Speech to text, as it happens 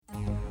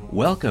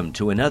Welcome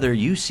to another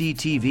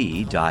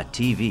UCTV.tv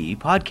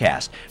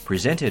podcast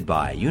presented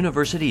by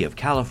University of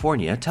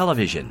California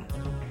Television.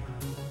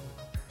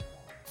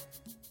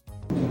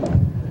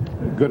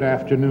 Good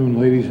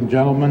afternoon, ladies and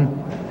gentlemen.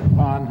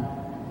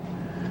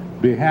 On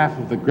behalf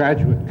of the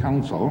Graduate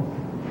Council,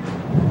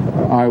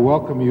 I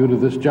welcome you to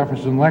this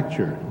Jefferson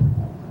Lecture.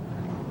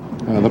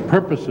 The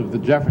purpose of the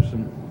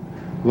Jefferson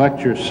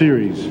Lecture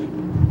series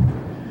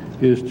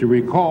is to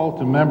recall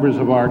to members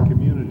of our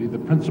community the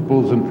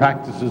principles and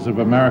practices of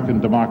American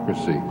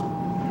democracy.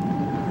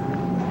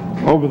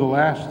 Over the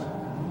last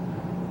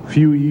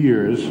few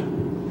years,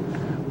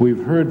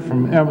 we've heard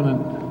from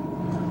eminent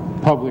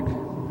public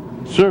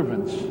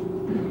servants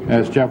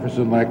as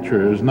Jefferson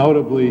lecturers,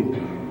 notably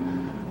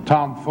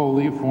Tom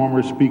Foley,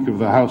 former Speaker of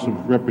the House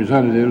of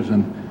Representatives,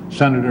 and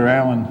Senator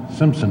Alan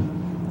Simpson.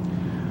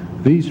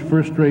 These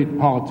first-rate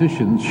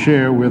politicians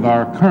share with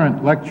our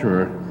current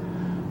lecturer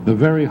the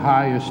very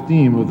high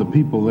esteem of the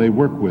people they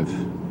work with.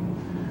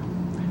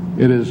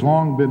 It has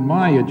long been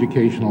my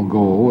educational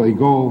goal, a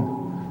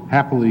goal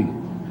happily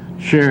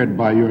shared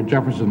by your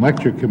Jefferson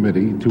Lecture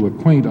Committee, to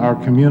acquaint our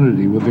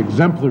community with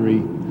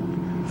exemplary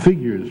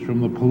figures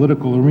from the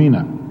political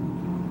arena.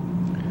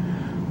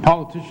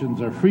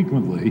 Politicians are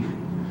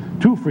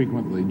too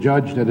frequently,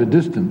 judged at a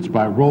distance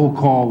by roll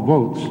call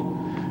votes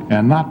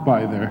and not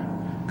by their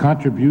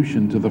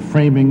contribution to the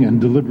framing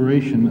and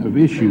deliberation of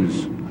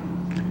issues.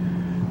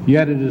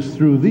 Yet it is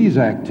through these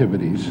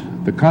activities,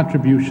 the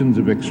contributions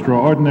of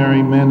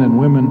extraordinary men and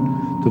women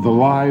to the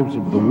lives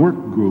of the work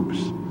groups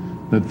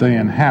that they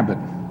inhabit,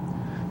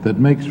 that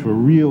makes for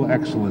real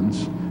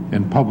excellence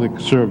in public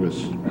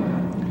service.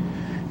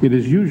 It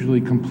is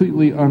usually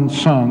completely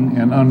unsung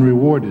and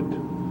unrewarded.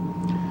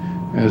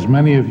 As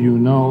many of you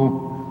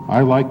know,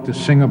 I like to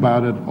sing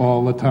about it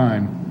all the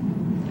time.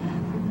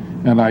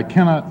 And I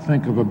cannot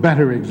think of a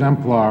better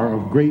exemplar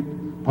of great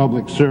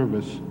public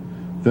service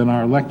than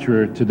our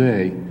lecturer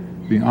today,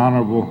 the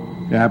Honorable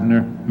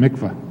Abner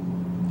Mikva.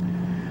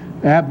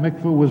 Ab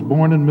Mikva was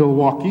born in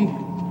Milwaukee,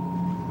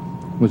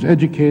 was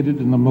educated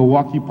in the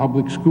Milwaukee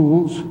Public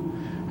Schools,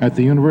 at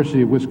the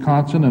University of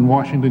Wisconsin and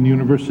Washington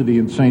University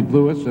in St.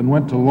 Louis, and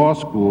went to law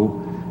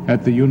school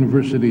at the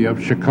University of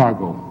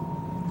Chicago.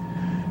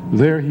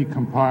 There he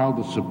compiled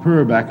a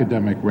superb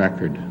academic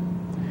record.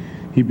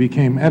 He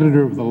became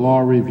editor of the Law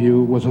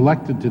Review, was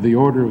elected to the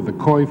Order of the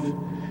Coif,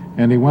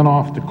 and he went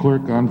off to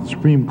clerk on the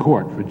Supreme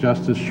Court for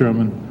Justice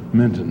Sherman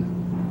Minton.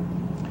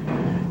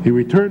 He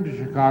returned to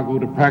Chicago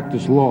to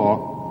practice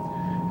law,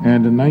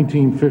 and in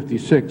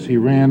 1956 he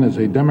ran as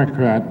a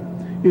Democrat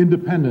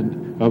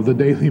independent of the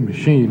Daily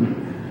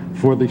Machine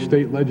for the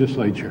state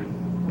legislature.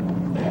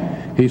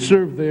 He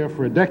served there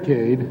for a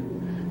decade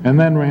and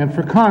then ran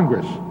for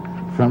Congress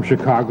from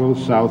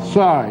Chicago's South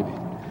Side.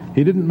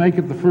 He didn't make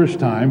it the first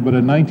time, but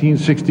in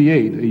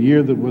 1968, a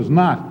year that was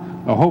not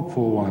a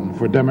hopeful one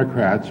for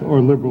Democrats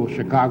or liberal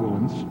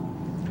Chicagoans,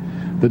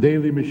 the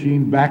Daily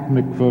Machine backed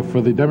Mikva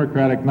for the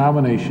Democratic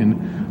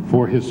nomination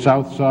for his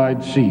South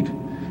Side seat,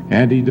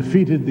 and he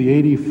defeated the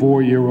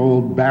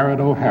 84-year-old Barrett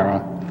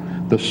O'Hara,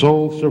 the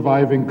sole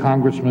surviving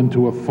congressman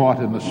to have fought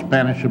in the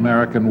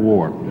Spanish-American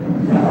War.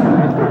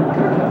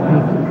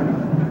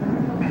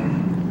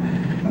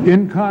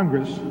 In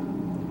Congress,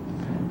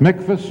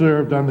 Mikva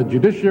served on the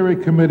Judiciary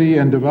Committee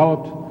and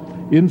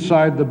developed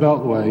inside the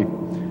Beltway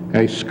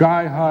a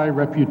sky-high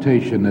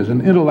reputation as an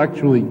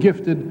intellectually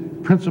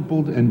gifted,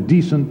 principled, and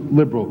decent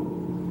liberal.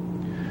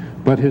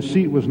 But his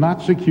seat was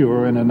not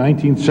secure, and in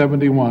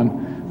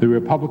 1971, the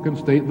Republican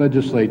state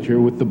legislature,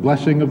 with the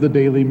blessing of the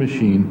Daily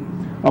Machine,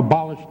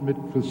 abolished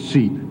Mikva's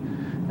seat,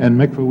 and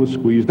Mikva was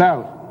squeezed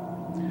out.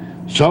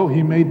 So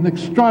he made an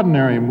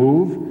extraordinary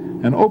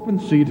move. An open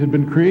seat had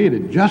been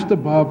created just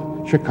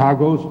above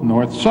Chicago's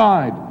North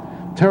Side,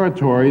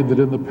 territory that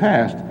in the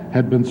past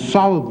had been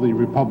solidly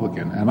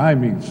Republican, and I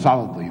mean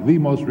solidly, the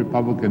most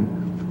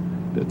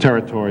Republican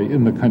territory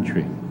in the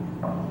country.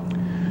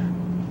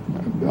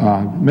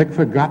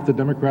 Mikva got the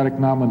Democratic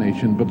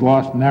nomination, but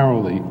lost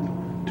narrowly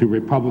to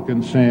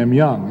Republican Sam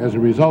Young. As a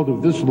result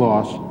of this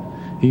loss,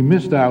 he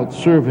missed out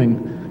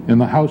serving in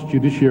the House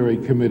Judiciary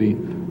Committee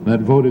that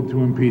voted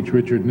to impeach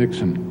Richard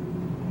Nixon.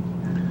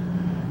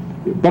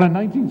 But in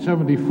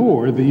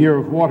 1974, the year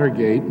of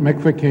Watergate,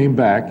 Mikva came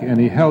back and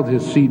he held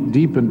his seat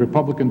deep in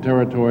Republican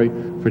territory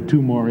for 2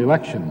 more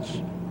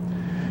elections.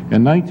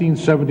 In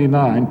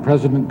 1979,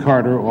 President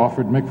Carter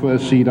offered Mikva a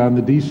seat on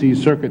the D.C.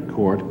 Circuit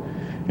Court,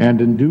 and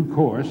in due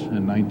course,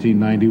 in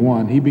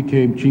 1991, he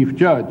became Chief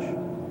Judge.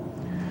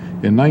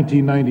 In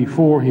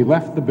 1994, he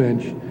left the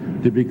bench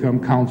to become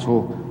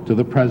counsel to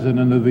the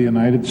President of the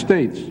United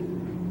States.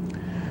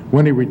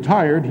 When he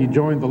retired, he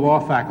joined the law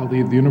faculty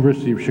at the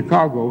University of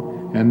Chicago,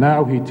 and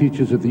now he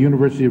teaches at the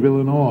University of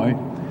Illinois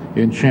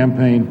in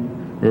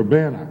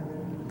Champaign-Urbana.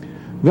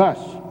 Thus,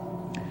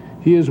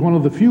 he is one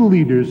of the few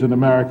leaders in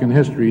American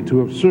history to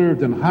have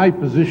served in high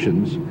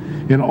positions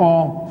in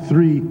all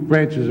 3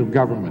 branches of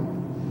government.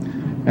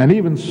 An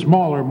even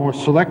smaller, more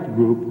select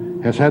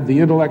group has had the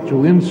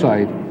intellectual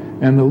insight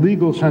and the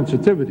legal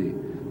sensitivity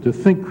to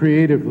think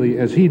creatively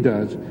as he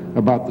does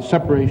about the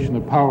separation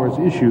of powers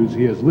issues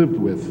he has lived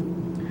with,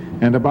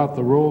 and about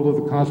the role of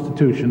the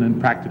Constitution in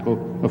practical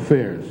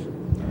affairs.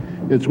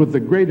 It's with the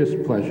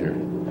greatest pleasure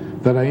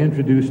that I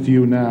introduce to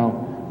you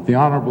now the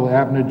Honorable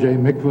Abner J.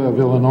 Mikva of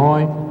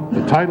Illinois.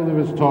 The title of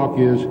his talk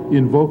is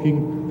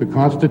Invoking the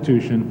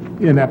Constitution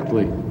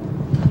Ineptly.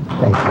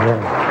 Thank you very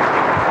much.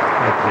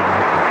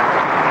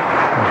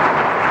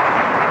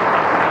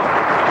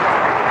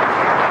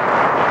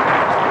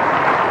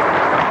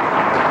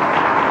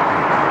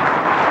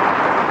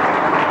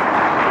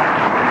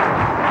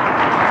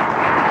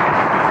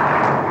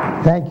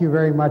 Thank you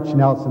very much,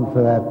 Nelson,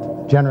 for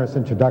that generous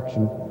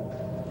introduction.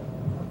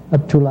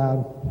 Up too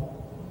loud?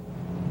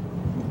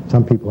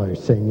 Some people are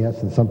saying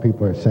yes and some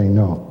people are saying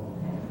no.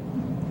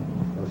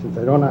 So since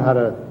I don't know how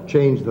to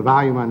change the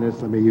volume on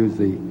this, let me use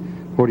the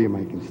podium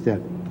mic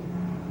instead.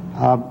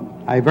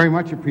 I very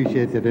much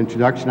appreciate that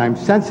introduction. I'm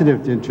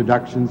sensitive to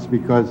introductions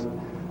because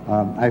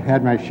I've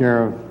had my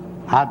share of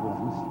odd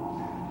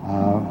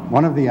ones.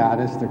 One of the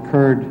oddest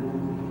occurred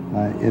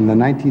in the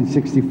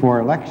 1964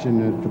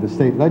 election for the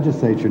state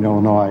legislature in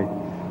Illinois.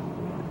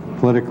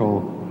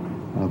 Political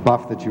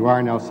buff that you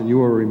are, Nelson, you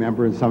will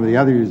remember, and some of the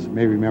others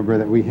may remember,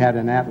 that we had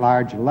an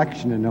at-large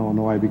election in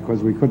Illinois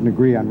because we couldn't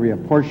agree on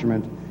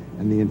reapportionment,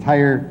 and the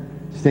entire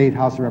state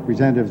House of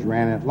Representatives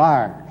ran at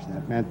large.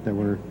 That meant there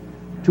were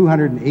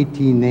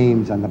 218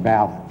 names on the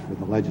ballot for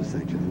the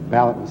legislature. The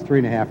ballot was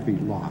 3.5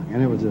 feet long,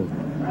 and it was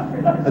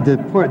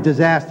a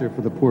disaster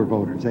for the poor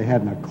voters. They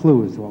hadn't a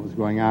clue as to what was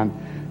going on.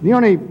 The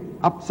only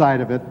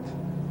upside of it,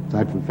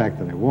 aside from the fact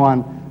that I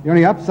won, the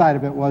only upside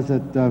of it was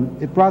that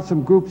it brought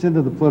some groups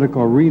into the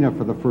political arena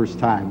for the first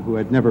time who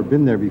had never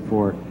been there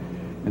before.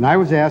 And I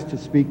was asked to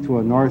speak to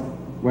a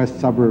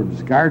Northwest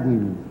Suburbs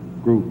garden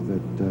group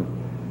that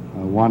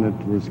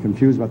was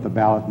confused about the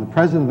ballot. And the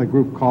president of the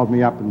group called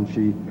me up and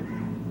she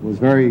was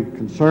very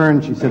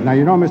concerned. She said, "Now,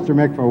 you know, Mr.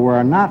 Mikva, we're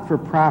a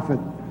not-for-profit,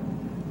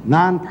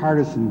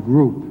 nonpartisan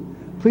group.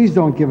 Please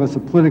don't give us a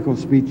political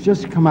speech.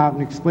 Just come out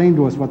and explain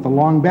to us what the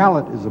long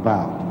ballot is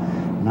about."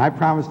 And I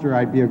promised her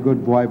I'd be a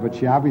good boy, but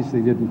she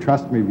obviously didn't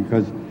trust me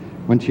because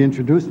when she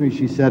introduced me,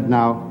 she said,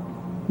 "Now,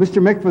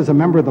 Mr. Mikva is a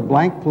member of the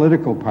blank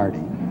political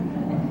party.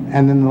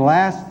 And in the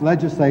last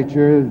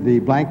legislature, the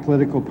blank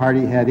political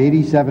party had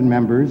 87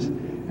 members,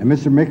 and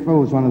Mr. Mikva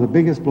was one of the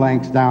biggest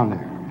blanks down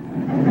there."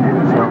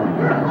 So,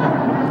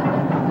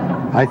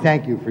 I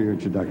thank you for your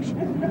introduction.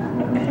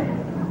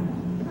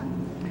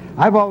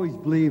 I've always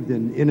believed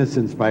in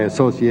innocence by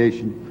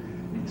association,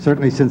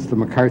 certainly since the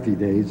McCarthy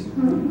days.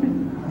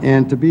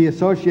 And to be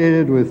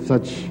associated with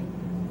such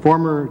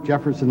former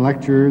Jefferson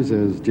lecturers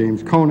as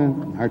James Conant,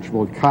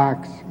 Archibald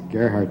Cox,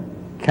 Gerhard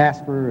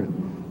Casper, and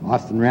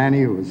Austin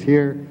Ranney, who was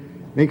here,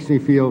 makes me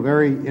feel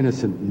very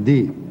innocent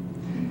indeed.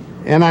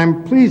 And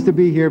I'm pleased to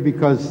be here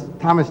because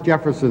Thomas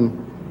Jefferson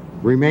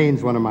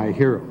remains one of my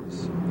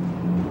heroes.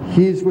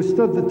 He's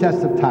withstood the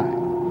test of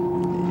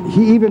time.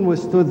 He even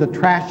withstood the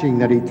trashing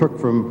that he took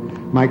from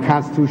my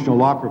constitutional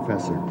law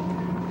professor.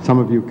 Some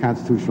of you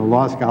constitutional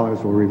law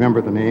scholars will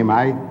remember the name.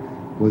 I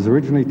was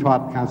originally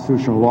taught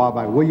constitutional law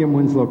by William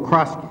Winslow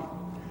Crosky.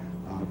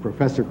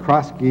 Professor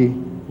Crosky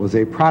was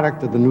a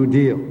product of the New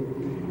Deal,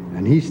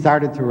 and he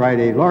started out to write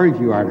a law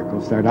review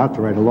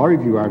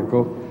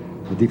article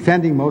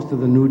defending most of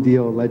the New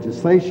Deal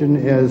legislation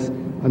as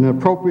an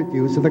appropriate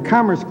use of the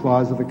Commerce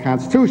Clause of the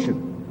Constitution.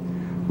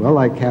 Well,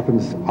 like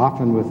happens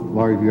often with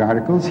law review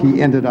articles,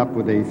 he ended up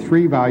with a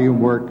 3-volume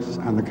works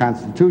on the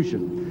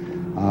Constitution,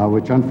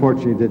 which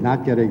unfortunately did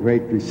not get a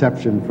great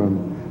reception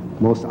from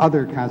most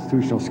other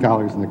constitutional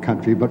scholars in the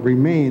country, but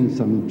remains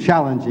some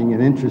challenging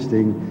and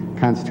interesting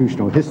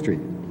constitutional history.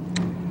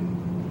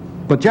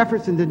 But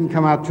Jefferson didn't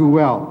come out too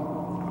well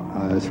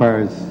as far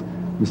as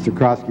Mr.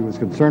 Crosky was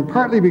concerned,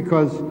 partly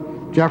because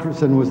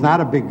Jefferson was not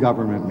a big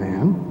government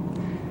man,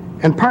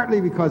 and partly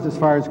because, as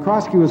far as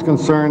Crosky was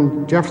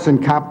concerned, Jefferson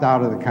copped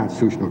out of the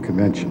Constitutional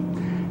Convention.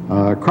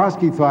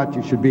 Crosky thought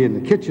you should be in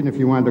the kitchen if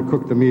you wanted to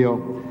cook the meal,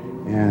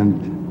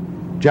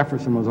 and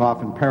Jefferson was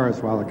off in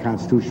Paris while the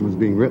Constitution was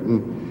being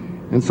written.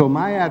 And so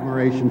my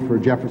admiration for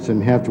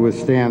Jefferson had to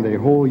withstand a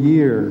whole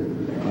year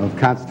of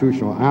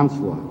constitutional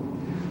onslaught.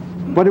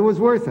 But it was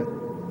worth it.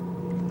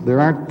 There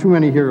aren't too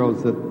many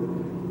heroes that,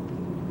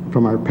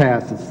 from our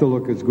past, that still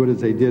look as good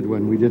as they did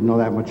when we didn't know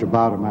that much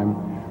about them. I'm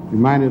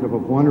reminded of a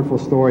wonderful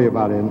story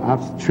about an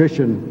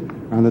obstetrician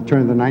on the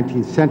turn of the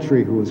 19th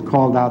century who was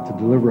called out to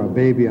deliver a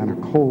baby on a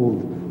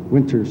cold,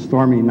 winter,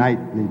 stormy night,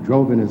 and he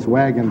drove in his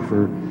wagon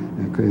for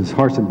his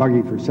horse and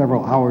buggy for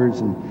several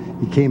hours, and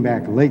he came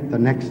back late the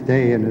next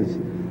day, and his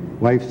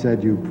wife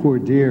said, "You poor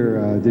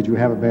dear, did you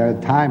have a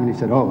bad time?" And he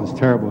said, "Oh, it was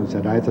terrible." He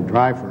said, "I had to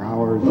drive for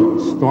hours, it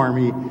was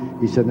stormy."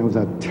 He said, "It was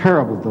a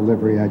terrible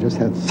delivery. I just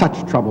had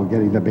such trouble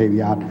getting the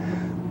baby out.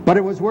 But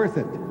it was worth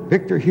it.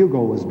 Victor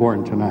Hugo was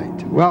born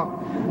tonight." Well,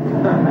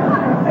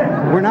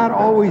 we're not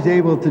always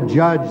able to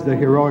judge the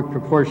heroic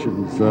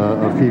proportions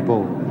of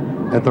people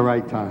at the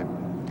right time.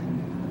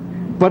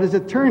 But as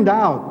it turned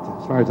out,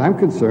 as far as I'm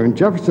concerned,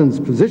 Jefferson's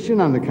position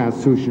on the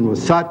Constitution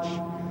was such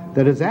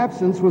that his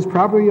absence was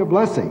probably a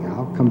blessing.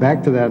 I'll come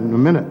back to that in a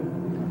minute.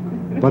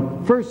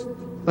 But first,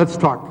 let's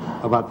talk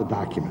about the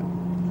document.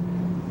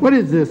 What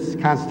is this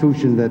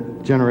Constitution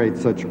that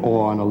generates such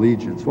awe and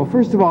allegiance? Well,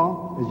 first of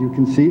all, as you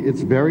can see,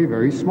 it's very,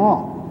 very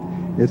small.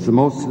 It's the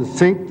most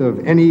succinct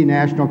of any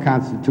national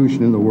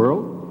constitution in the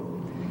world.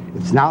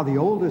 It's now the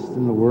oldest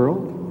in the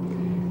world.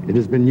 It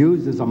has been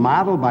used as a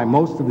model by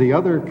most of the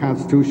other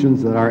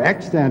constitutions that are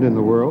extant in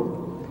the world.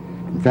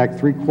 In fact,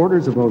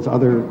 3/4 of those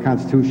other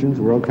constitutions,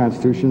 world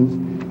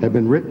constitutions, have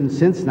been written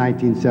since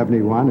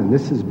 1971, and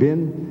this has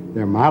been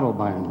their model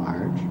by and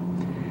large.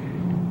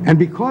 And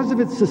because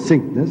of its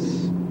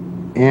succinctness,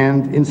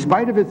 and in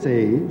spite of its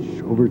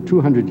age, over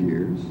 200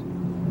 years,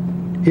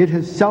 it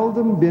has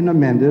seldom been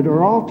amended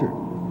or altered.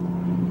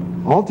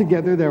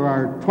 Altogether, there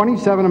are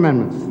 27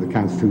 amendments to the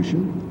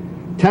Constitution,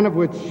 10 of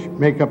which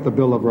make up the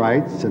Bill of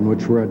Rights and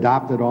which were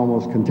adopted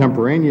almost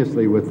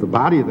contemporaneously with the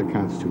body of the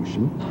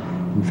Constitution.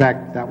 In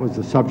fact, that was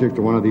the subject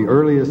of one of the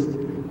earliest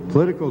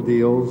political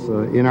deals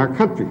in our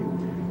country.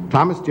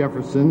 Thomas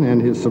Jefferson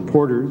and his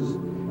supporters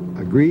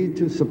agreed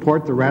to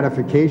support the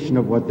ratification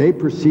of what they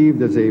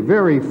perceived as a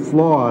very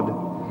flawed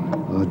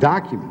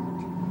document.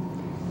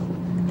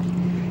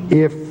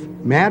 If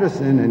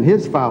Madison and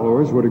his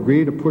followers would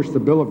agree to push the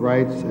Bill of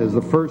Rights as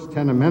the first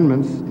 10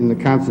 amendments in the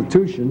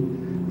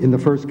Constitution in the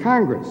first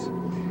Congress.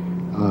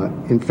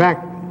 In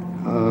fact,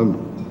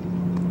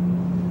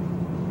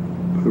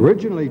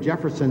 originally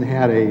Jefferson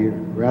had a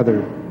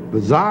rather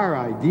bizarre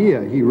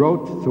idea. He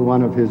wrote to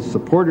one of his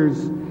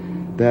supporters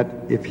that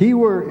if he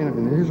were,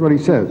 and here's what he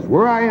says,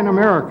 "Were I in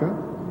America,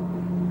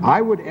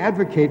 I would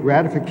advocate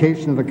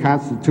ratification of the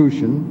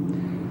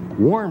Constitution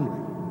warmly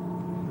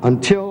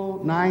until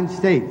 9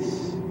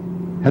 states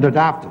had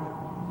adopted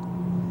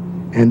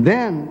it. And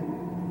then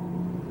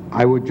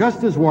I would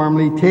just as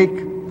warmly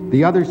take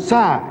the other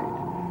side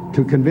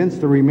to convince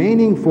the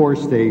remaining 4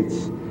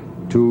 states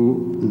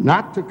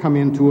not to come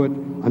into it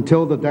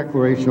until the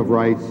Declaration of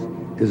Rights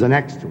is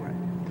annexed to it."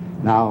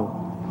 Now,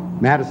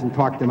 Madison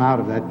talked them out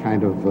of that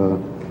kind of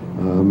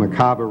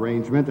macabre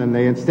arrangement, and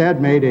they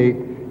instead made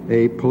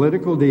a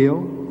political deal,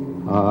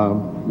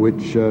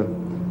 which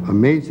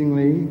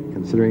amazingly,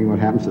 considering what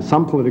happens to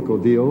some political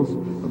deals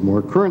of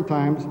more current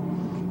times,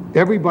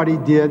 everybody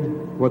did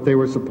what they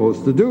were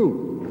supposed to do.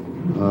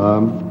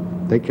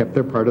 They kept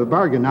their part of the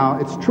bargain. Now,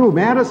 it's true,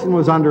 Madison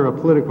was under a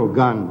political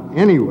gun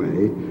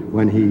anyway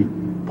when he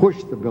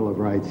pushed the Bill of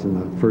Rights in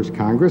the first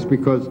Congress,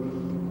 because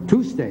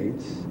 2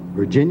 states,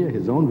 Virginia,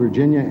 his own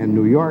Virginia, and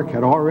New York,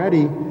 had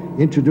already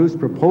introduced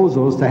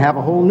proposals to have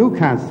a whole new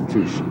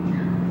Constitution.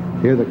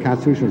 Here, the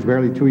Constitution was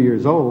barely 2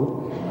 years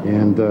old,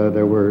 and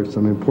there were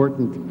some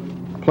important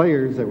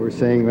players that were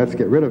saying, let's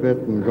get rid of it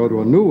and go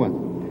to a new one.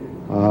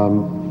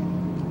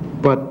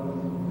 But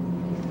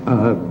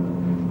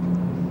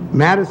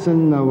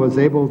Madison was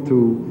able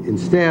to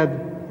instead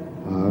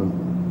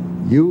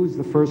use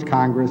the first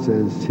Congress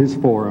as his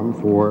forum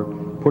for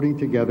putting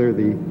together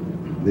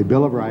the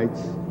Bill of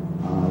Rights,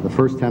 the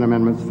first 10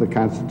 amendments to the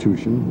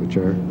Constitution, which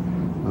are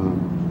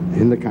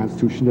in the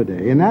Constitution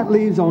today. And that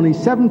leaves only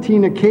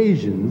 17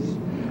 occasions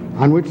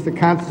on which the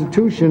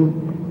Constitution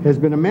has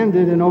been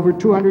amended in over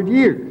 200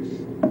 years.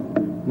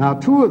 Now,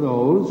 2 of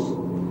those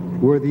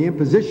were the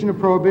imposition of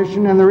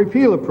prohibition and the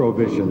repeal of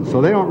prohibition,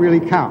 so they don't really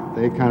count.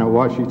 They kind of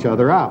wash each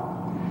other out.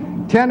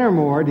 10 or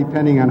more,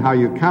 depending on how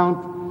you count,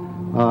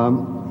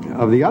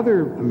 of the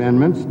other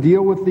amendments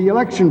deal with the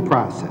election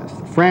process,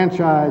 the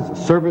franchise, the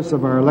service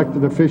of our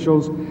elected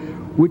officials,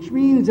 which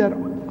means that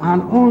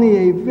on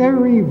only a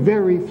very,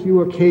 very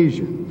few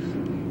occasions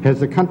has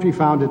the country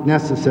found it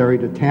necessary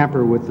to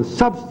tamper with the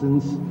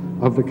substance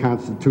of the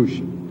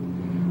Constitution.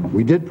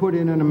 We did put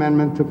in an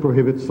amendment to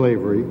prohibit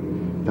slavery.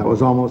 That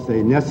was almost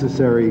a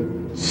necessary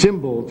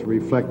symbol to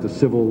reflect the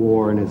Civil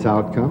War and its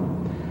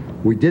outcome.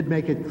 We did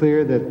make it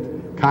clear that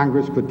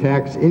Congress could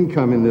tax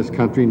income in this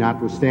country,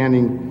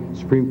 notwithstanding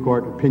Supreme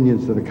Court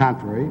opinions to the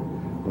contrary.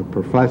 But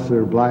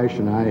Professor Bleish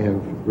and I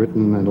have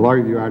written a law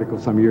review article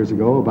some years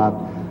ago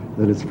about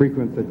that it's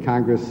frequent that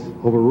Congress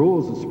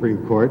overrules the Supreme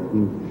Court,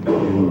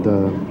 and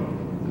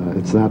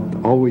it's not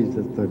always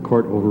that the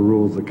court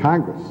overrules the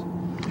Congress.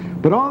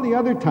 But all the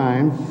other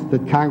times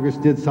that Congress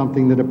did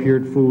something that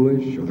appeared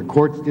foolish, or the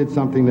courts did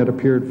something that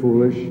appeared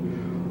foolish,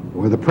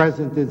 or the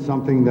president did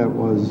something that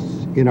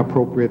was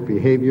inappropriate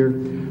behavior,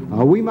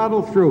 we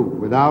muddled through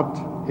without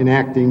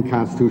enacting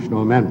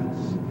constitutional amendments.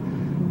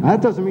 Now,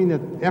 that doesn't mean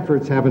that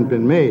efforts haven't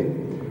been made.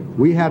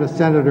 We had a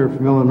senator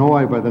from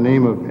Illinois by the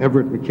name of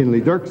Everett McKinley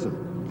Dirksen.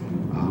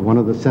 One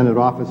of the Senate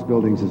office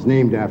buildings is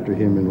named after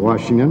him in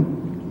Washington.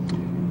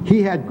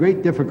 He had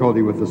great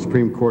difficulty with the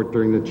Supreme Court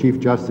during the Chief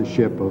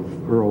Justiceship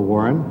of Earl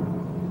Warren,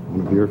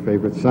 one of your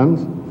favorite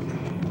sons.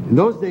 In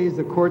those days,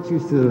 the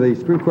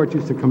Supreme Court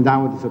used to come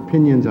down with its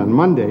opinions on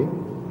Monday,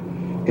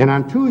 and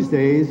on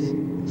Tuesdays,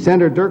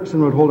 Senator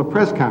Dirksen would hold a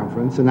press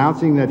conference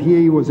announcing that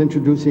he was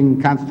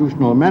introducing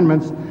constitutional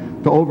amendments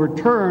to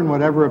overturn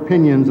whatever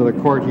opinions of the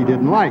court he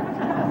didn't like.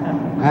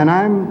 And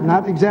I'm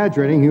not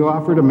exaggerating. He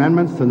offered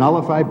amendments to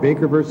nullify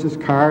Baker versus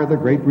Carr, the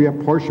great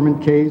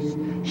reapportionment case,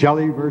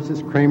 Shelley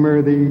versus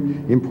Kramer, the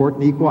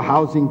important equal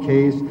housing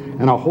case,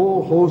 and a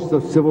whole host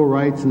of civil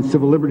rights and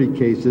civil liberty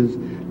cases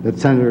that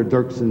Senator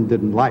Dirksen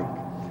didn't like.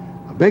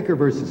 Baker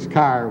versus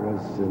Carr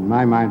was, in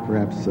my mind,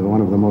 perhaps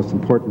one of the most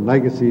important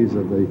legacies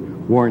of the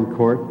Warren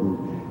Court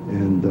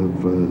and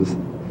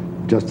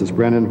of Justice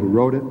Brennan, who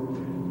wrote it.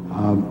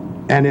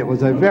 And it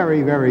was a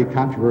very, very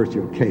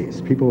controversial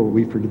case.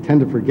 We tend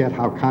to forget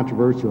how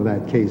controversial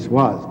that case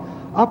was.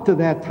 Up to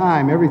that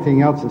time,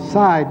 everything else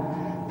aside,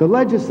 the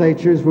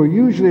legislatures were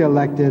usually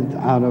elected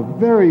out of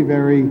very,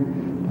 very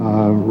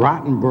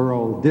rotten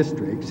borough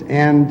districts.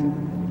 And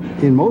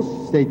in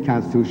most state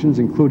constitutions,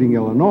 including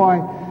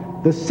Illinois,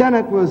 the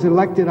Senate was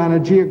elected on a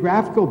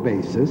geographical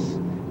basis,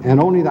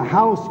 and only the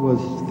House was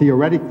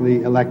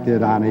theoretically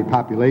elected on a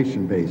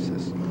population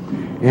basis.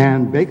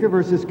 And Baker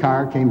versus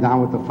Carr came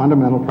down with the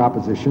fundamental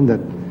proposition that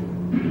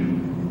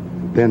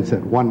then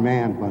said one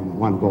man,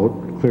 one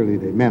vote. Clearly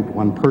they meant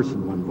one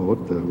person, one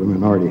vote. The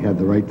women already had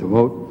the right to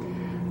vote.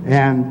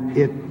 And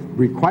it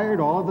required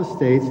all of the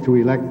states to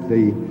elect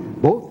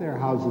both their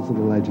houses of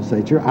the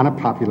legislature on a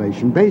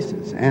population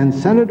basis. And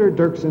Senator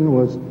Dirksen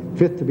was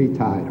fit to be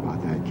tied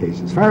about that case.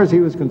 As far as he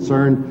was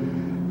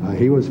concerned,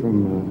 he was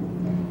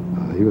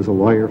a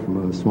lawyer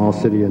from a small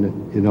city in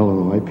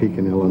Illinois,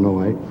 Pekin,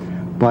 Illinois.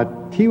 But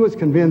he was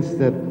convinced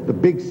that the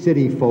big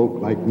city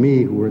folk like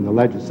me who were in the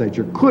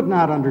legislature could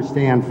not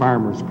understand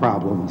farmers'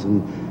 problems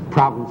and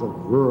problems of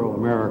rural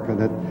America,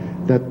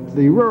 that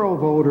the rural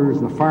voters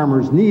and the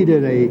farmers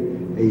needed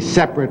a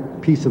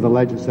separate piece of the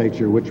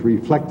legislature which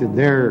reflected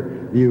their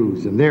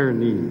views and their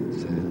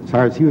needs. As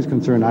far as he was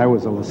concerned, I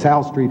was a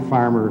LaSalle Street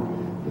farmer,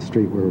 the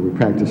street where we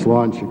practiced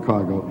law in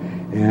Chicago,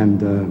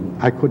 and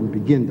I couldn't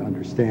begin to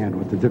understand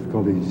what the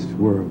difficulties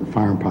were of the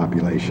farm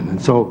population. And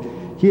so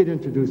he had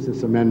introduced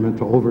this amendment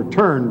to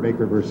overturn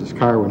Baker versus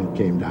Carr when it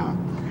came down.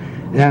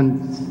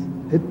 And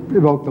it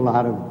evoked a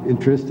lot of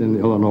interest in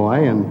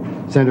Illinois,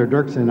 and Senator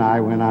Dirksen and I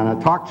went on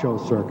a talk show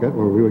circuit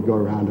where we would go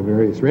around to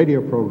various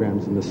radio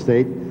programs in the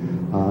state,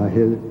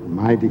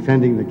 my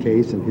defending the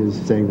case and his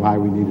saying why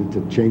we needed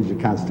to change the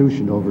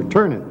Constitution to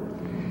overturn it.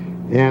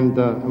 And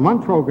in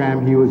one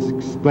program he was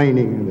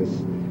explaining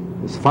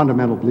this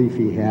fundamental belief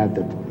he had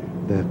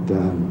that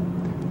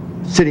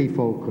city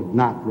folk could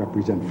not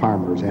represent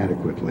farmers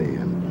adequately.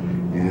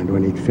 And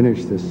when he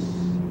finished this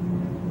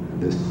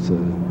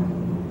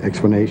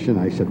explanation,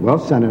 I said, well,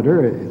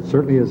 Senator, it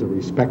certainly is a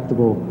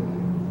respectable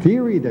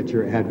theory that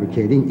you're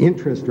advocating.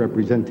 Interest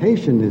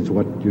representation is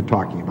what you're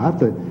talking about.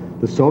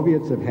 The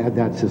Soviets have had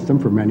that system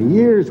for many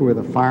years where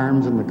the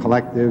farms and the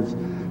collectives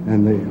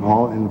and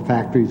the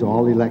factories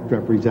all elect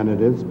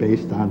representatives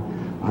based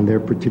on their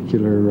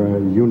particular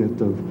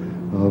unit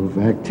of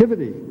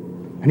activity.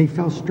 And he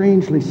fell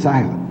strangely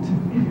silent.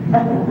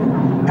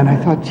 And I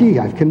thought, gee,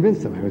 I've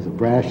convinced him. I was a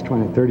brash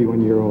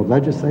 31-year-old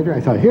legislator.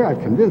 I thought, here, I've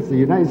convinced the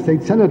United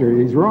States Senator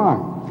he's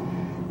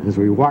wrong. And as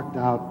we walked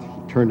out,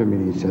 he turned to me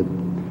and he said,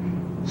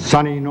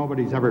 Sonny,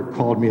 nobody's ever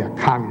called me a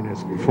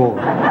communist before.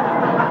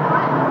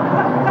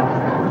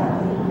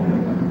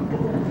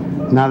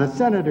 Now, the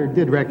senator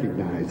did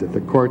recognize that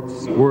the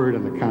court's word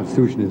on the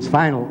Constitution is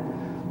final,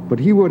 but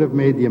he would have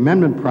made the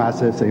amendment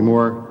process a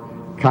more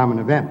common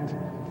event.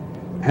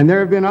 And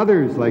there have been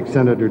others like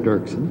Senator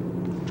Dirksen,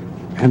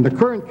 and the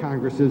current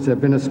Congresses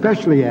have been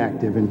especially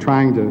active in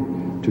trying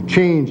to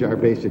change our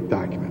basic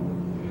document.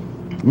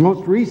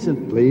 Most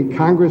recently,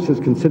 Congress has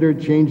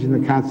considered changing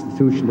the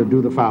Constitution to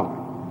do the following.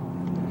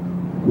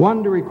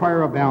 One, to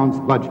require a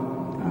balanced budget.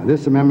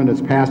 This amendment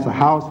has passed the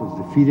House,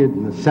 was defeated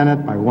in the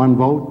Senate by one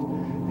vote.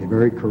 A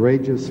very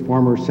courageous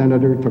former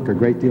senator took a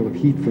great deal of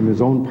heat from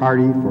his own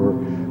party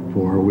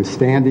for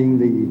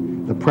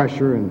withstanding the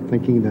pressure and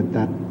thinking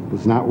that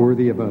was not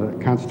worthy of a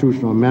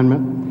constitutional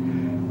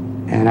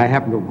amendment. And I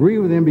happen to agree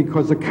with him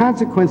because the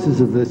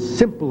consequences of this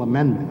simple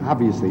amendment,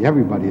 obviously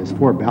everybody is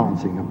for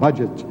balancing a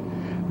budget,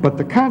 but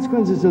the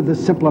consequences of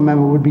this simple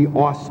amendment would be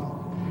awesome.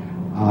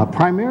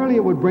 Primarily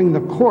it would bring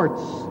the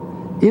courts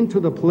into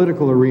the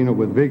political arena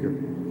with vigor.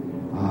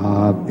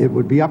 It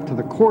would be up to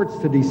the courts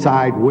to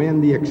decide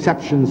when the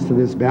exceptions to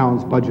this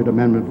balanced budget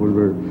amendment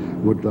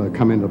would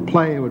come into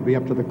play. It would be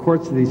up to the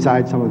courts to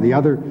decide some of the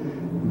other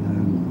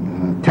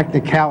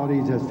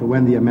technicalities as to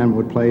when the amendment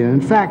would play. And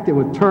in fact, it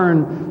would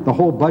turn the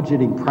whole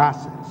budgeting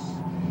process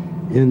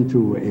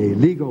into a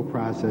legal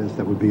process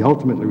that would be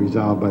ultimately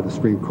resolved by the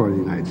Supreme Court of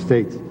the United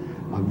States.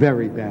 A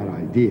very bad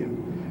idea.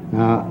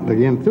 Now,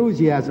 the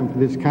enthusiasm for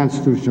this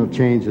constitutional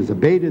change has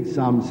abated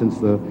some since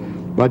the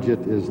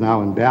budget is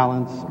now in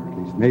balance, or at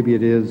least maybe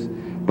it is,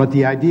 but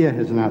the idea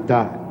has not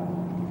died.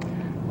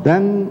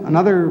 Then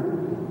another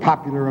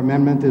popular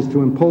amendment is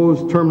to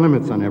impose term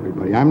limits on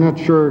everybody. I'm not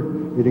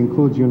sure it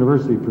includes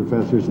university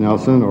professors,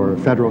 Nelson, or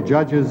federal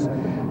judges,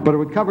 but it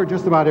would cover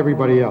just about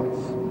everybody else.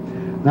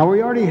 Now,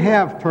 we already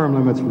have term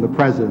limits for the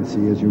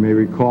presidency, as you may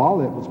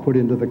recall. It was put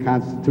into the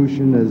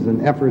Constitution as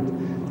an effort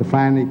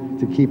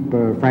to keep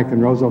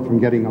Franklin Roosevelt from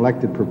getting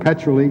elected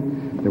perpetually.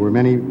 There were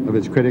many of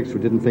his critics who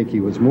didn't think he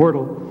was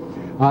mortal.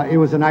 It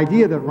was an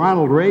idea that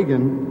Ronald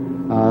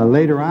Reagan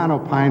later on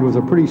opined was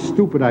a pretty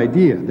stupid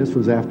idea. This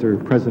was after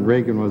President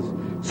Reagan was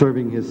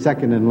serving his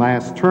second and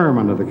last term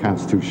under the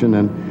Constitution,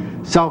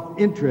 and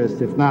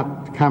self-interest, if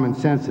not common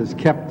sense, has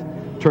kept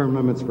term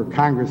limits for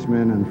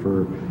congressmen and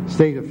for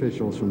state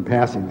officials from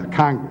passing the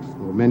Congress,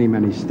 though many,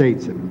 many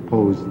states have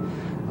imposed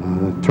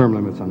term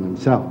limits on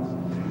themselves.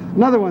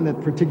 Another one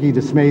that particularly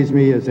dismays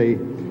me is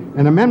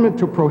an amendment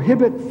to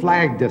prohibit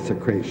flag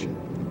desecration.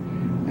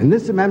 And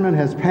this amendment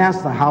has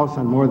passed the House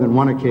on more than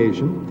one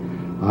occasion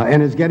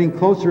and is getting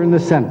closer in the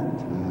Senate.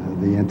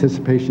 The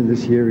anticipation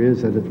this year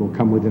is that it will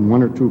come within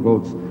 1 or 2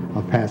 votes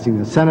of passing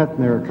the Senate,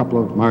 and there are a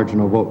couple of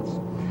marginal votes.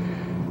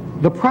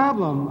 The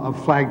problem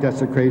of flag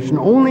desecration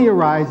only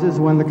arises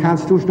when the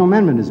constitutional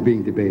amendment is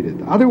being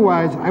debated.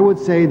 Otherwise, I would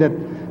say that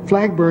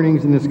flag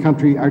burnings in this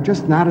country are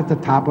just not at the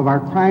top of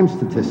our crime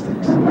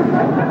statistics.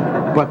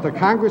 But the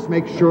Congress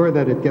makes sure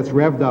that it gets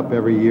revved up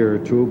every year or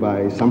two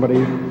by somebody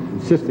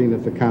insisting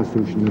that the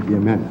Constitution should be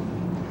amended.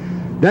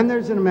 Then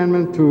there's an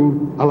amendment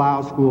to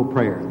allow school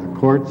prayer. The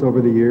courts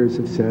over the years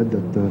have said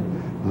that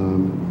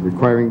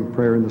requiring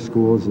prayer in the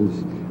schools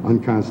is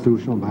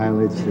unconstitutional,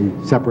 violates the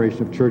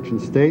separation of church and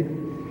state.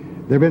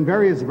 There have been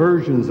various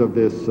versions of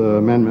this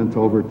amendment to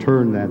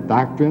overturn that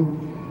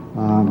doctrine.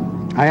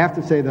 I have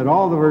to say that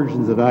all the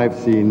versions that I've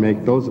seen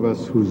make those of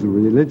us whose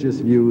religious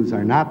views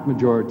are not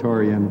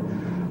majoritarian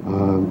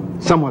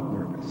somewhat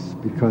nervous,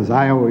 because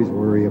I always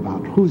worry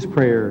about whose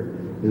prayer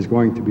is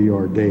going to be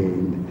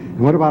ordained. And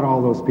what about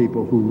all those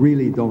people who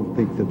really don't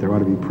think that there ought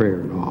to be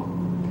prayer at all?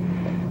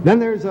 Then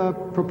there's a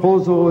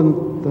proposal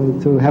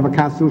to have a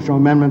constitutional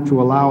amendment to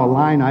allow a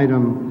line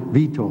item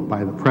veto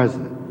by the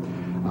president.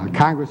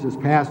 Congress has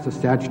passed a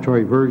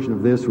statutory version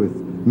of this with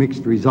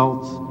mixed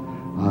results.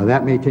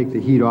 That may take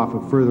the heat off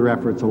of further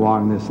efforts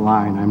along this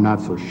line. I'm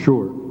not so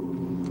sure.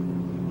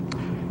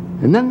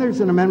 And then there's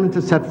an amendment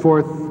to set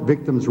forth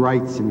victims'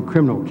 rights in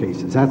criminal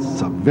cases.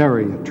 That's a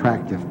very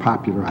attractive,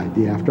 popular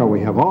idea. After all, we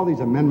have all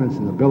these amendments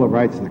in the Bill of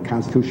Rights and the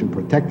Constitution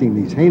protecting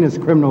these heinous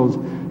criminals.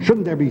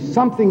 Shouldn't there be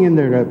something in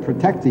there to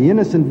protect the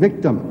innocent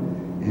victim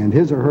and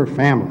his or her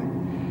family?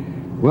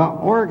 Well,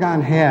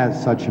 Oregon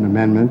has such an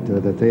amendment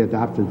that they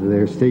adopted to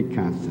their state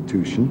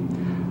constitution.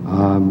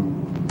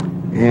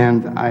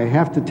 And I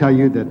have to tell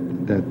you that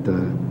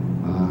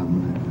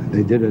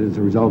they did it as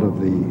a result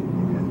of the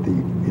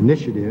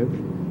initiative.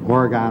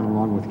 Oregon,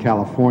 along with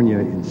California,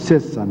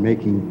 insists on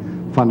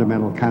making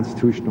fundamental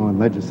constitutional and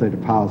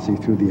legislative policy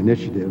through the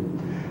initiative.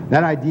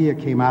 That idea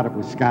came out of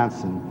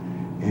Wisconsin,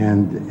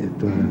 and it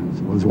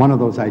was one of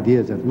those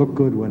ideas that looked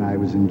good when I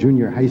was in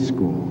junior high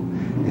school.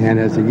 And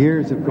as the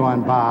years have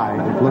gone by,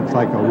 it looks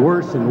like a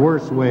worse and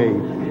worse way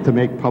to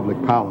make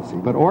public policy.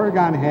 But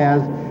Oregon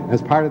has,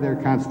 as part of their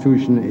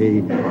constitution,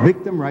 a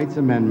victim rights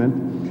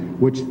amendment,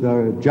 which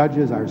the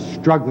judges are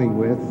struggling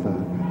with.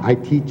 I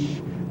teach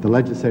the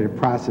legislative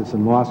process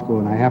in law school,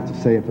 and I have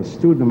to say, if a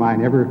student of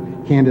mine ever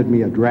handed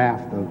me a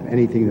draft of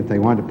anything that they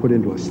wanted to put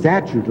into a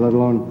statute, let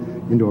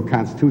alone into a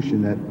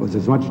constitution, that was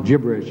as much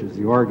gibberish as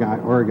the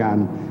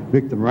Oregon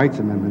victim rights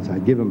amendments,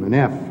 I'd give them an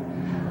F.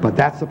 But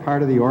that's a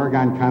part of the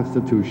Oregon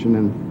Constitution,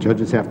 and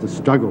judges have to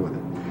struggle with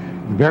it.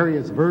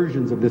 Various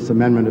versions of this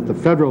amendment at the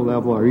federal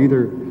level are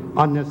either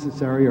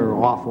unnecessary or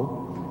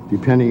awful,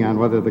 depending on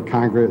whether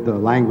the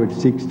language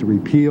seeks to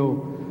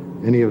repeal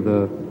any of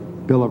the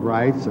Bill of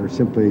Rights or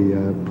simply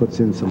puts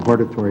in some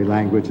hortatory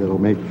language that'll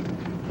make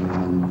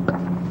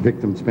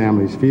victims'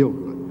 families feel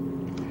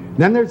good.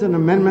 Then there's an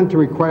amendment to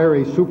require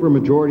a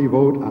supermajority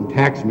vote on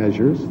tax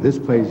measures. This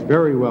plays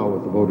very well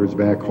with the voters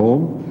back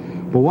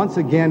home. But once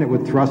again, it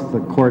would thrust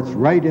the courts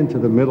right into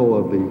the middle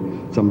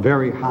of some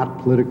very hot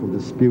political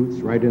disputes,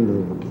 right into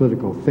the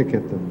political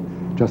thicket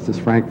that Justice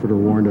Frankfurter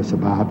warned us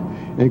about,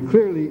 and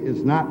clearly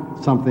is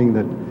not something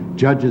that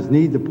judges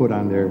need to put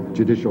on their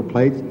judicial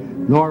plates,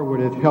 nor would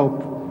it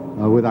help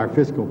with our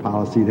fiscal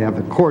policy to have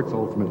the courts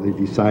ultimately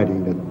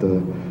deciding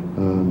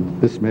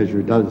that this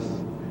measure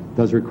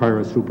does require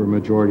a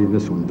supermajority and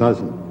this one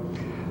doesn't.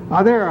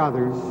 There are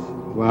others.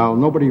 Well,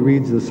 nobody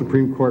reads the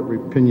Supreme Court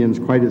opinions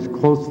quite as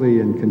closely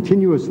and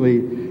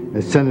continuously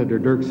as Senator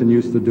Dirksen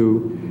used to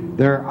do.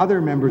 There are other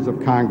members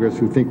of Congress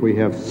who think we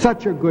have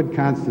such a good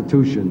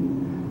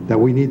Constitution that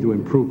we need to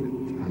improve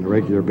it on a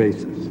regular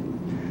basis.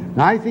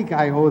 Now, I think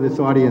I owe this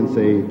audience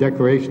a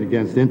declaration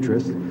against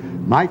interest.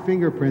 My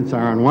fingerprints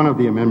are on one of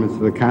the amendments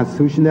to the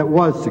Constitution that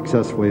was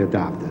successfully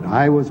adopted.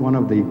 I was one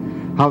of the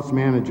House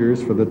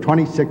managers for the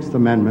 26th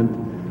Amendment,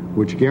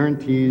 which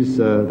guarantees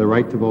the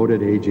right to vote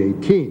at age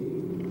 18.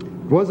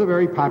 It was a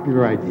very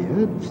popular idea.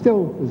 It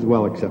still is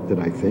well accepted,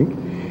 I think.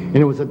 And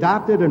it was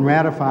adopted and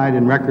ratified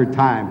in record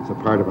time as a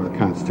part of our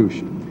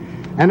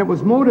Constitution. And it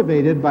was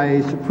motivated by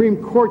a Supreme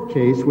Court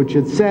case which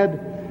had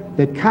said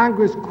that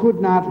Congress could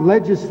not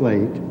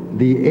legislate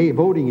the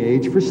voting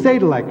age for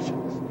state elections.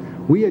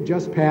 We had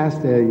just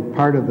passed a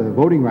part of the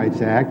Voting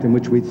Rights Act in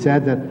which we'd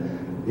said that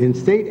in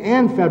state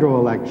and federal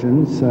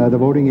elections, the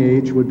voting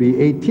age would be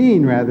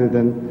 18 rather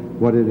than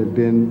what it had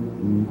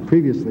been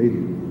previously,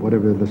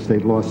 whatever the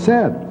state law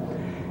said.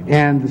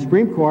 And the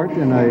Supreme Court,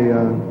 in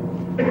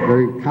a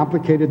very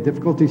complicated,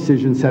 difficult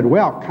decision, said,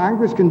 well,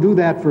 Congress can do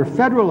that for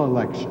federal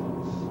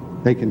elections.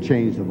 They can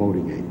change the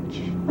voting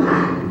age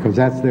because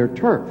that's their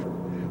turf.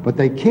 But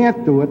they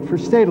can't do it for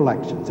state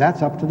elections.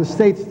 That's up to the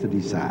states to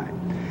decide.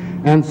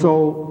 And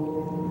so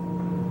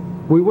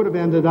we would have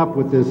ended up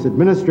with this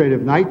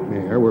administrative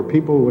nightmare where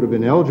people would have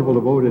been eligible to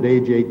vote at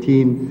age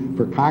 18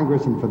 for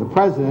Congress and for the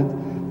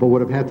president, but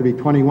would have had to be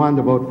 21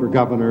 to vote for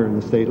governor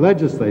and the state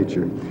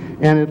legislature.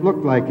 And it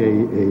looked like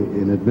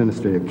an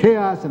administrative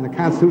chaos, and the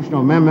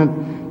constitutional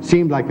amendment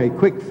seemed like a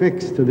quick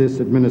fix to this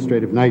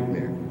administrative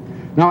nightmare.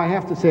 Now, I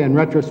have to say, in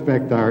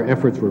retrospect, our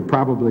efforts were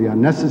probably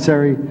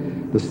unnecessary.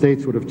 The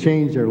states would have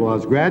changed their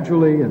laws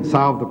gradually and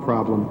solved the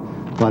problem,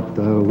 but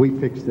we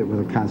fixed it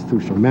with a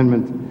constitutional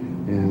amendment,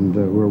 and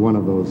we're one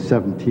of those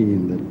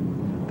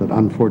 17 that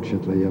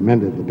unfortunately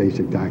amended the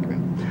basic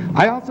document.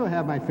 I also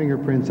have my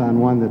fingerprints on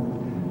one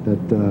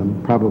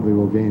that probably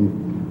will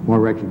gain more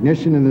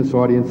recognition in this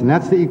audience, and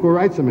that's the Equal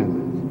Rights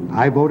Amendment.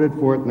 I voted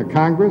for it in the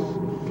Congress,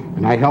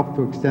 and I helped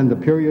to extend the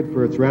period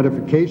for its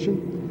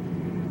ratification.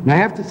 And I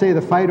have to say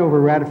the fight over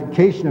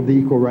ratification of the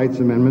Equal Rights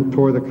Amendment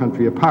tore the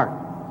country apart.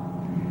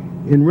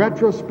 In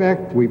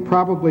retrospect, we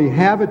probably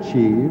have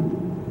achieved,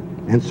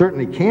 and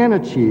certainly can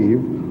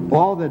achieve,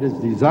 all that is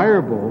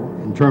desirable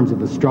in terms of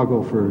the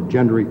struggle for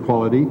gender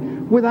equality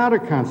without a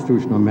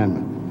constitutional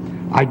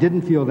amendment. I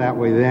didn't feel that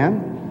way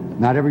then.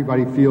 Not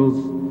everybody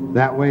feels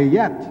that way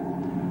yet.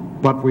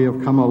 But we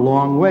have come a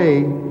long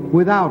way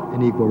without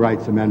an Equal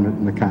Rights Amendment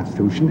in the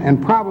Constitution,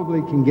 and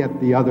probably can get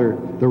the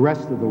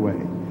rest of the way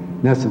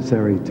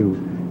necessary to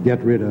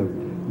get rid of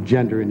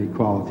gender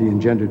inequality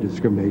and gender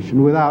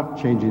discrimination without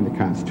changing the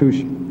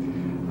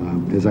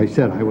Constitution. As I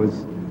said,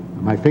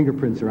 my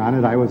fingerprints are on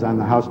it. I was on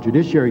the House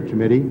Judiciary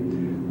Committee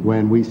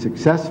when we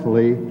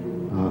successfully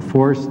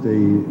forced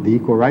the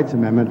Equal Rights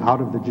Amendment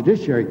out of the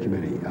Judiciary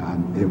Committee.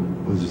 It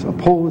was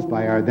opposed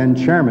by our then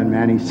chairman,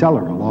 Manny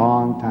Seller, a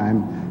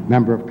long-time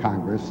member of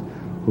Congress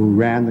who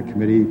ran the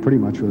committee pretty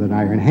much with an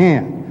iron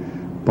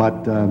hand.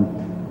 But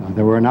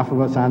there were enough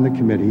of us on the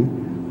committee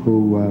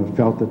who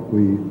felt that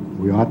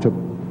we ought to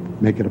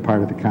make it a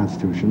part of the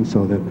Constitution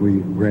so that we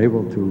were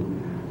able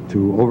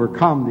to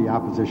overcome the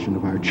opposition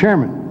of our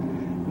chairman.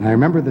 And I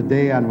remember the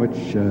day on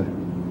which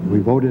we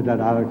voted it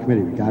out of the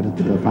committee. We got it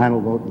to the final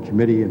vote in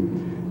committee,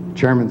 and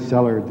Chairman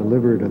Seller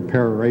delivered a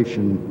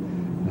peroration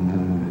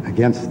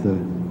against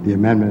the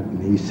amendment,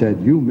 and he said,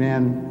 "You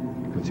men,"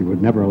 because he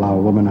would never allow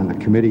a woman on the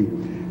committee,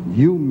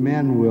 "you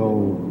men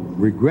will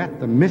regret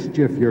the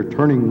mischief you're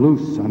turning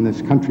loose on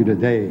this country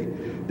today.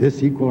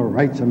 This Equal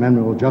Rights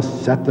Amendment will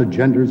just set the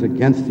genders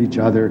against each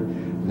other."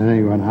 And then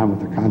he went on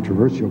with the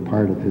controversial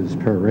part of his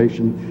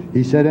peroration.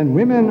 He said, "And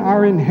women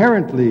are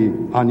inherently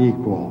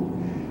unequal.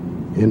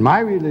 In my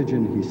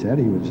religion," he said,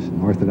 he was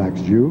an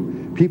Orthodox Jew,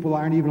 "people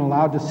aren't even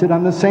allowed to sit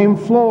on the same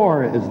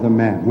floor as the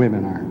men.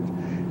 Women aren't."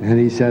 And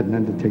he said, and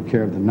then to take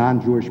care of the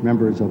non-Jewish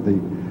members of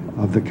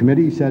the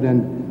committee, he said,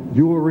 "And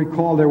you will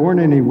recall there weren't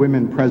any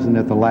women present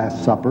at the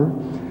Last Supper."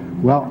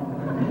 Well,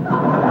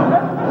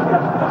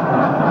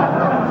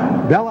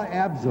 Bella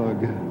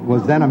Abzug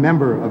was then a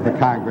member of the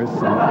Congress,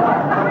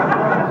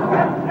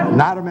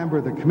 not a member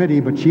of the committee,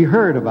 but she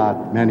heard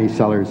about Manny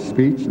Seller's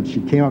speech, and she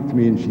came up to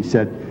me and she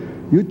said,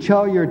 "You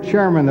tell your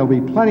chairman there'll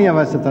be plenty of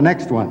us at the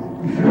next one."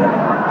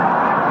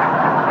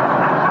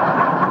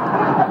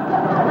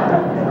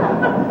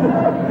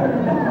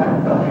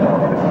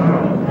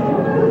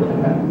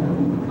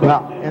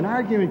 Well, an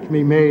argument can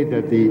be made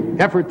that the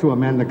effort to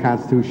amend the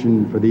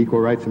Constitution for the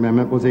Equal Rights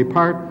Amendment was a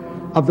part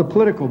of the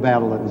political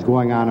battle that was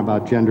going on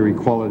about gender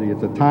equality at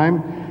the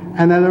time,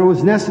 and that it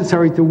was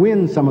necessary to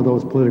win some of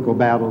those political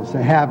battles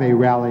to have a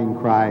rallying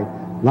cry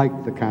like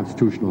the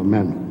constitutional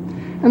amendment.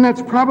 And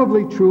that's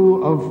probably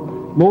true of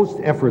most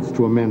efforts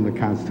to amend the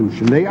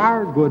Constitution. They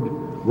are good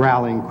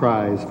rallying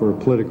cries for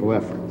political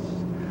efforts.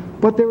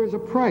 But there is a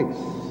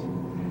price,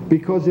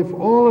 because if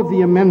all of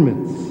the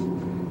amendments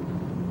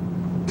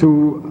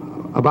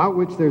about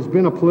which there's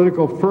been a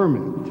political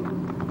ferment,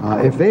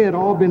 if they had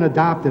all been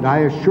adopted, I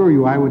assure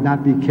you I would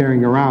not be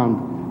carrying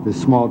around this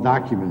small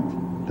document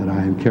that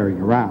I am carrying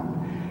around.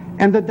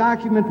 And the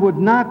document would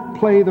not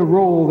play the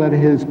role that it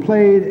has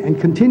played and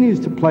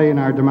continues to play in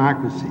our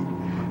democracy,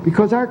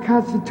 because our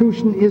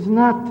Constitution is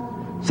not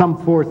some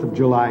 4th of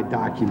July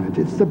document.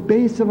 It's the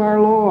base of our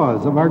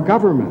laws, of our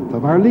government,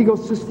 of our legal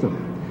system.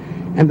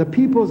 And the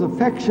people's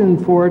affection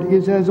for it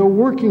is as a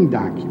working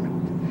document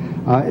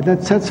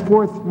that sets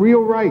forth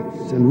real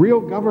rights and real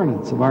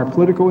governance of our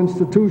political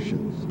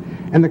institutions.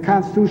 And the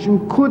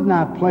Constitution could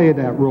not play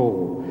that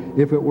role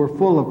if it were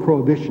full of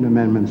prohibition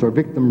amendments or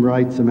victim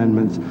rights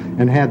amendments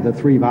and had the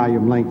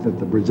 3-volume length that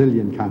the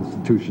Brazilian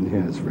Constitution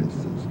has, for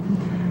instance.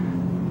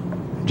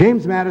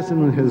 James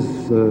Madison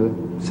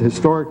has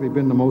historically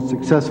been the most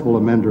successful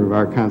amender of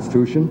our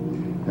Constitution.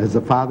 As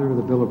the father of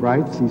the Bill of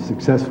Rights, he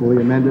successfully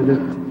amended it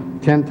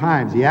 10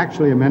 times. He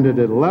actually amended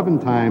it 11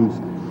 times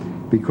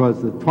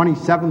because the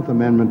 27th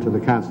Amendment to the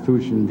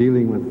Constitution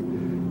dealing with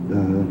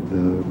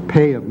the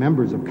pay of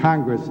members of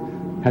Congress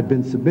had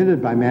been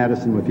submitted by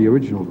Madison with the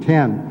original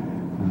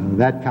 10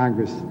 That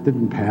Congress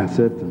didn't pass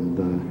it,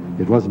 and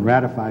it wasn't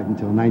ratified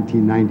until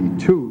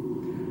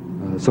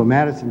 1992. So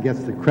Madison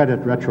gets the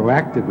credit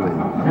retroactively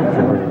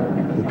for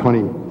the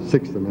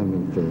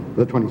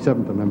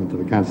 27th Amendment to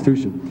the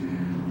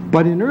Constitution.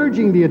 But in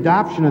urging the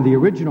adoption of the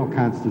original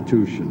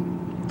Constitution,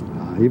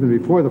 even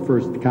before the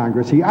first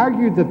Congress, he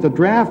argued that the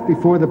draft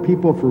before the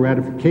people for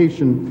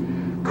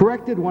ratification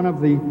corrected one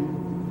of the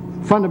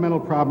fundamental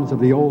problems of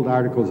the old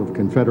Articles of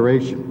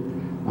Confederation.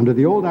 Under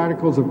the old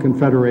Articles of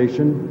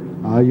Confederation,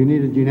 you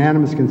needed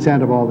unanimous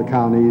consent of all the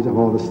colonies, of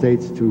all the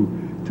states,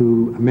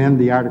 to amend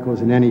the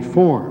Articles in any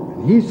form.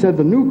 And he said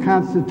the new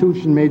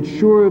Constitution made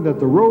sure that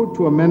the road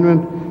to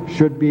amendment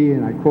should be,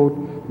 and I quote,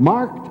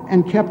 marked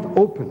and kept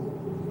open,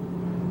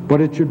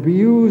 but it should be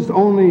used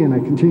only, and I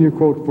continue to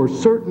quote, for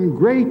certain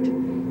great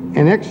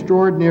and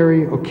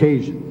extraordinary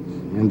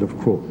occasions, end of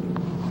quote.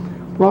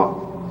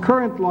 Well,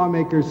 current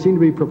lawmakers seem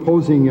to be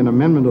proposing an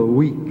amendment a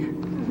week.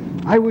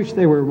 I wish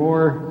they were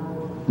more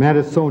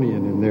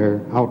Madisonian in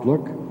their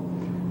outlook.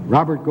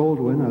 Robert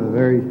Goldwyn, a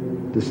very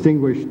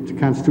distinguished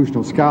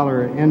constitutional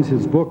scholar, ends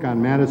his book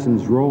on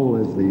Madison's role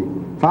as the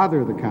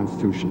father of the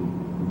Constitution.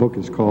 The book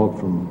is called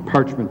From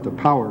Parchment to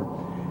Power.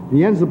 And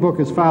he ends the book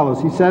as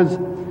follows. He says,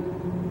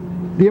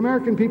 the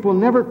American people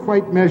never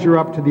quite measure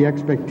up to the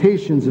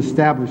expectations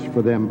established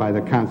for them by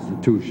the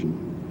Constitution,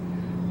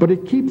 but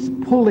it keeps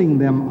pulling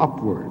them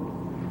upward,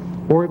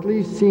 or at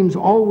least seems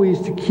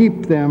always to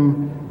keep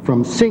them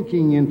from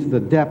sinking into the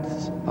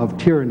depths of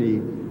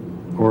tyranny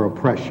or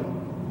oppression.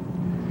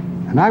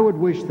 And I would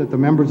wish that the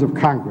members of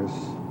Congress,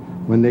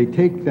 when they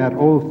take that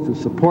oath to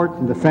support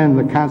and defend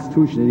the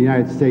Constitution of the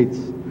United States,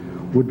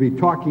 would be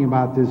talking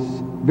about this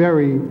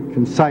very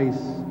concise,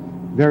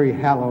 very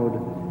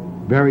hallowed,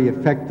 very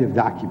effective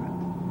document.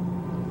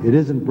 It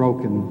isn't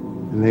broken,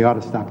 and they ought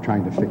to stop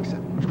trying to fix it.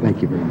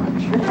 Thank you very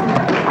much.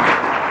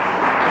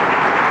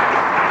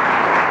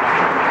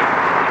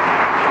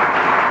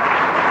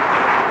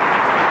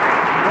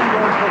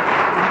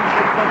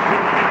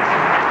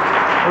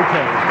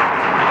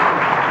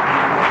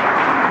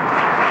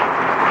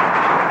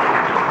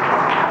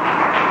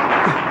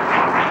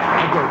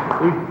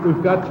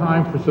 We've got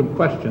time for some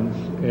questions,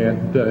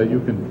 and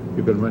you can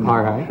run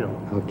your show.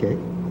 Okay.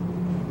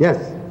 Yes.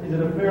 Is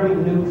it a fairly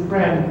new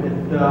trend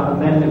that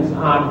amendments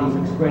on these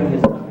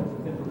extraneous subjects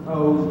have been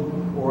proposed,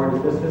 or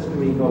does this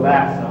history go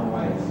back some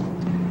ways?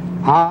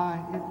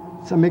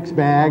 It's a mixed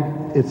bag.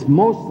 It's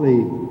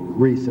mostly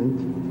recent.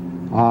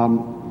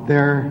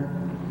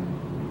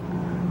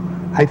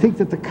 I think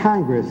that the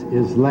Congress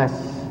is less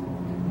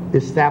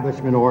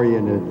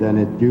establishment-oriented than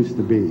it used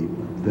to be.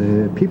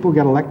 The people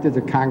get elected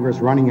to Congress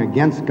running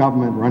against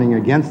government, running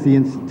against the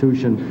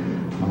institution.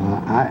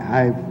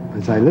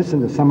 As I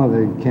listen to some of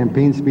the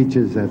campaign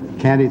speeches that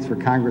candidates for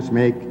Congress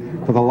make,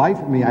 for the life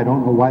of me, I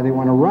don't know why they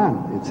want to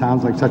run. It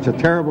sounds like such a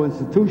terrible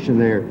institution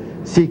they're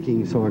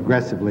seeking so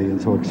aggressively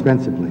and so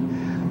expensively.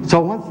 So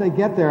once they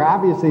get there,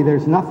 obviously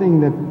there's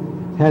nothing that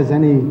has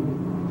any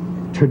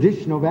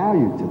traditional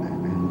value to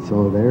them. And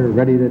so they're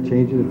ready to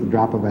change it at the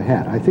drop of a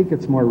hat. I think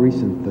it's more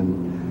recent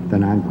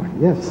than ongoing.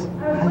 Yes?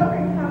 I was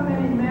wondering how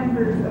many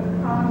members of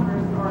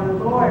Congress are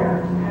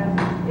lawyers, and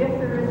if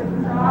there is a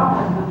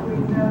problem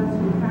between those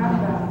who have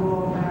that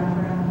law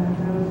background and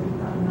those who do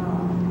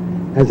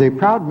not. As a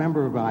proud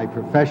member of my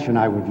profession,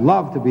 I would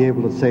love to be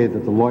able to say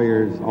that the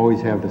lawyers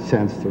always have the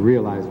sense to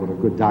realize what a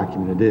good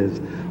document it is.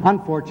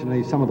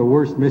 Unfortunately, some of the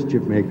worst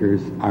mischief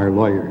makers are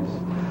lawyers.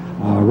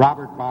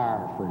 Robert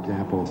Barr, for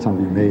example, some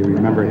of you may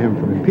remember him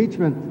from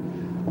impeachment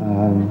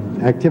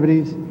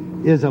activities,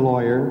 is a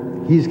lawyer.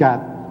 He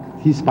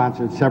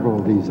sponsored several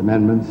of these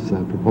amendments,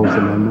 proposed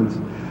amendments.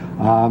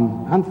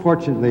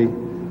 Unfortunately,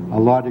 a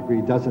law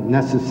degree doesn't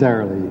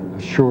necessarily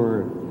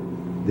assure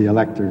the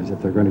electors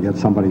that they're going to get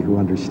somebody who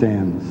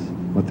understands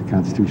what the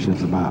Constitution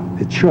is about.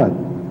 It should.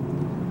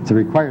 It's a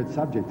required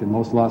subject in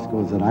most law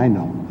schools that I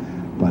know,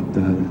 but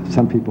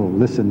some people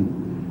listen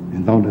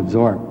and don't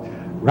absorb.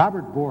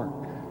 Robert Bork,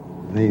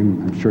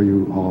 name I'm sure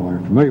you all are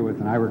familiar with,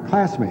 and I were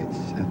classmates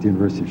at the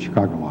University of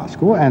Chicago Law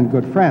School and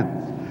good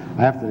friends.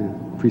 I have to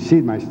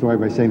precede my story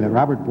by saying that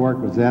Robert Bork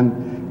was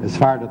then as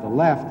far to the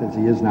left as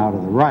he is now to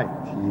the right.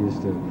 He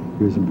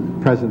was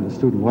president of the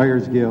Student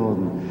Lawyers Guild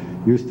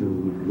and used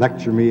to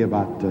lecture me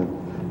about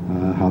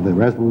how the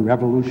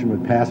revolution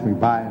would pass me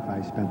by if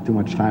I spent too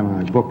much time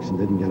on my books and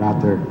didn't get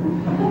out there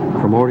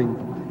promoting.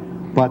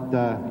 But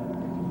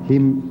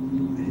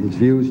his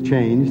views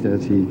changed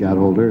as he got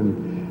older,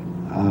 and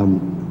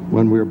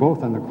when we were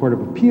both on the Court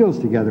of Appeals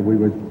together, we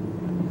would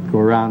go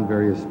around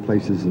various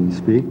places and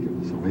speak. It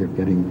was a way of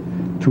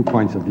getting 2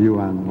 points of view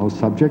on most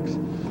subjects.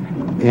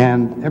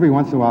 And every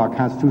once in a while, a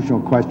constitutional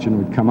question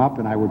would come up,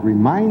 and I would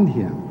remind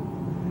him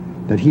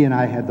that he and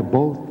I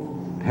both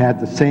had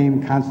the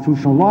same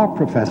constitutional law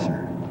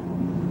professor.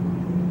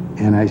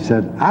 And I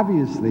said,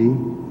 obviously,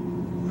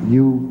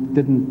 you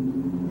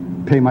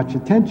didn't pay much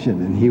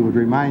attention. And he would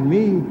remind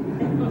me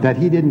that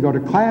he didn't go to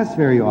class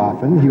very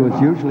often. He was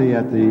usually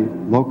at the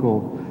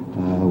local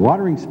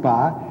watering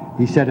spa.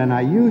 He said, and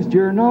I used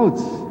your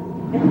notes.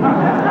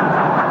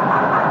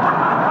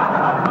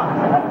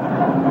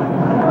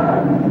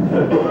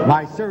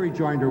 My Sir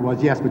rejoinder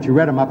was, yes, but you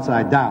read them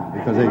upside down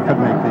because they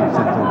couldn't make any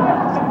sense.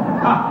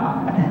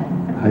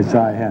 I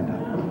saw a hand up.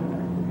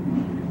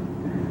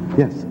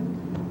 Yes.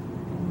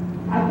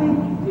 I think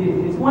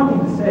it's one thing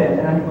to say it,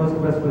 and I think most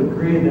of us would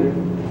agree that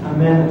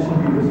amendments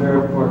should be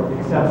reserved for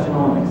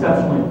exceptional and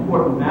exceptionally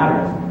important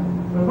matters.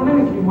 But I was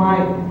wondering if you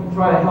might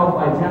try to help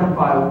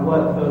identify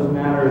what those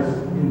matters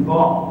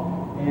involve.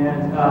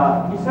 And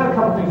you said a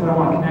couple things that I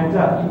want to connect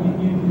up.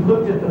 You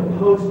looked at the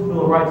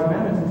post-Bill of Rights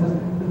amendments and says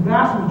the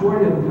vast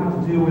majority of them have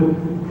to do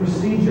with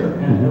procedure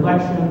and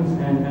elections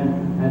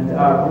and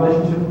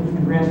relationships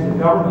between branches of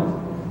government.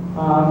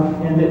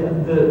 And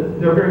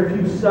there are very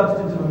few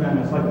substantive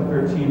amendments like the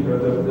 13th or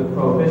the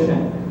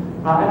Prohibition.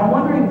 And I'm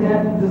wondering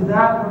then, does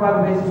that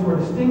provide a basis for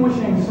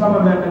distinguishing some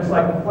amendments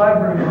like the flag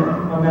burning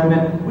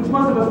amendment, which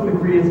most of us would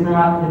agree is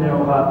not,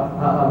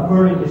 a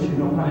burning issue,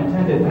 no pun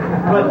intended.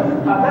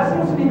 But that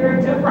seems to be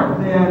very different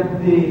than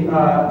the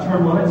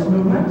term limits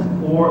movement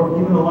or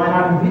even the line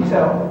item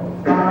veto.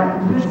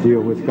 Which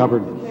deal with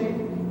governance.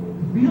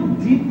 Real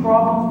deep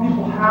problems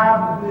people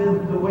have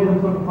with the way the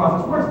political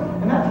process works.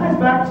 And that ties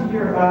back to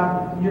your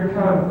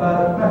kind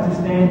of, not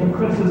disdain, but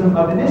criticism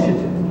of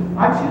initiatives.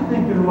 I too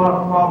think there are a lot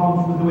of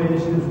problems with the way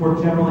initiatives work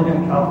generally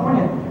in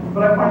California,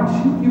 but I find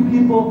too few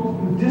people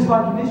who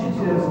dislike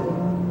initiatives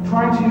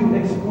trying to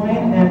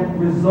explain and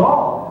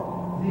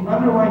resolve the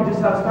underlying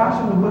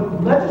dissatisfaction with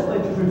what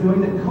legislatures are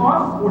doing that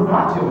causes, or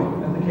not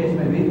doing, as the case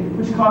may be,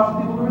 which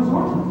causes people to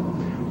resort to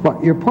them.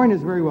 Well, your point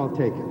is very well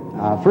taken.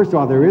 First of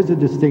all, there is a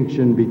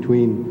distinction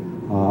between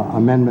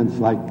amendments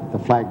like the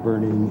flag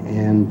burning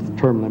and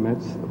term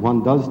limits.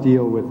 One does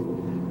deal with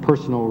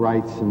personal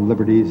rights and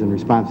liberties and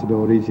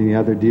responsibilities, and the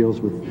other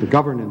deals with the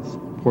governance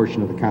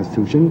portion of the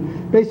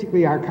Constitution.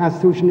 Basically, our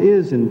Constitution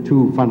is in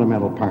two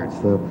fundamental parts.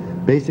 The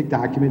basic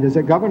document is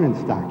a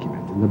governance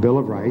document, and the Bill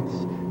of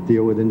Rights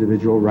deal with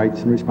individual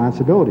rights and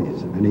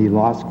responsibilities. Many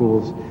law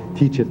schools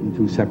teach it in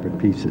two separate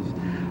pieces.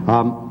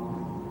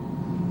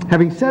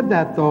 Having said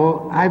that,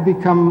 though, I've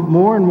become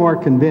more and more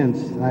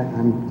convinced,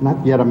 I'm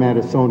not yet a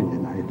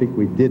Madisonian, I think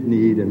we did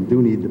need and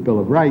do need the Bill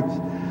of Rights,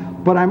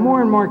 but I'm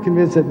more and more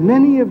convinced that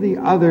many of the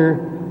other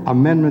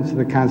amendments of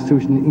the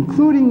Constitution,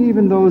 including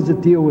even those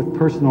that deal with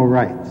personal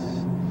rights,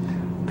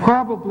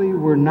 probably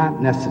were not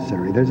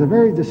necessary. There's a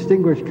very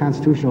distinguished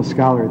constitutional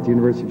scholar at the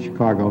University of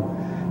Chicago,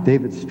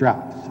 David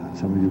Strauss.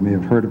 Some of you may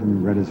have heard of him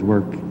and read his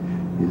work.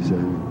 He's a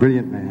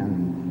brilliant man,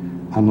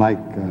 and unlike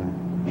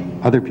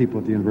other people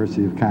at the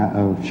University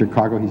of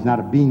Chicago, he's not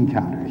a bean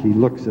counter. He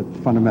looks at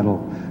fundamental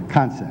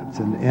concepts,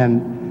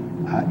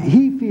 and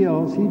he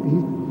feels, he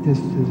is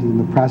in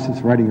the process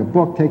of writing a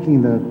book,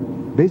 taking the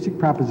basic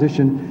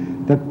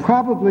proposition that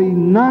probably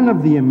none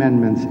of the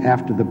amendments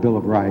after the Bill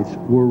of Rights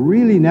were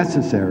really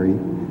necessary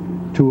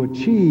to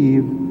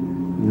achieve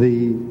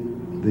the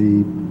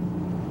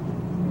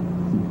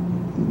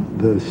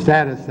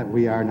status that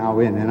we are now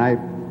in.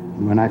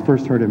 And when I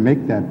first heard him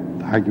make that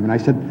argument, I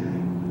said,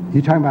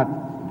 "You talking about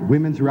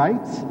women's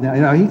rights?" Now,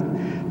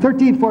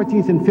 13th,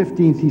 14th, and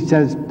 15th, he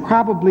said,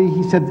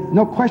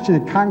 no question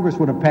that Congress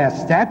would have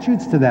passed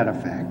statutes to that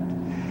effect.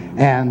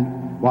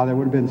 And while there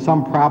would have been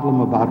some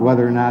problem about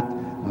whether or not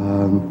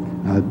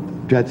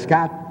Dred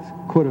Scott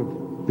could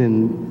have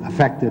been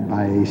affected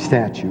by a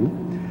statute,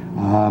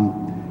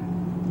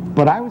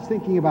 but I was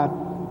thinking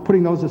about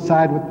putting those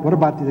aside. What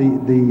about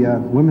the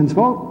women's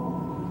vote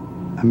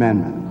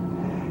amendment?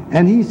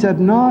 And he said,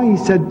 no, he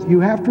said, you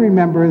have to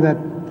remember that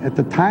at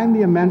the time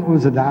the amendment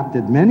was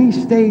adopted, many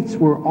states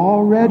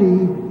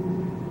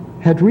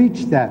had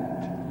reached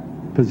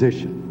that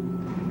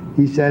position.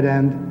 He said,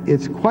 and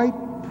it's quite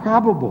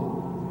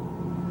probable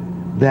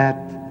that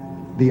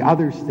the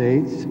other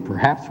states,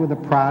 perhaps with a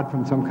prod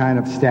from some kind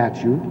of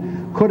statute,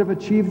 could have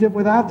achieved it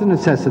without the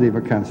necessity of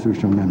a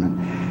constitutional amendment.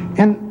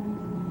 And,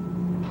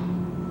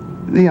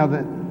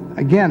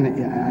 again,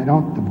 I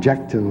don't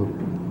object to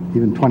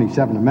even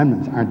 27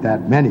 amendments, aren't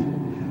that many.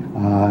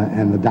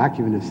 And the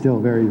document is still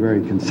very,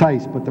 very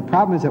concise. But the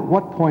problem is, at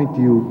what point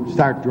do you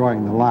start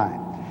drawing the line?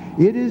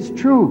 It is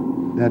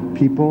true that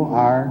people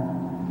are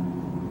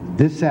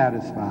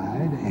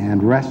dissatisfied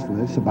and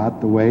restless about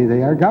the way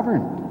they are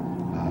governed.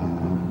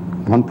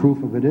 One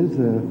proof of it is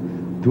the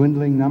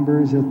dwindling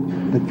numbers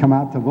that come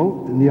out to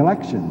vote in the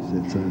elections.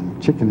 It's a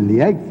chicken and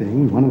the egg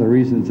thing. One of the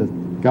reasons that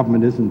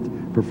government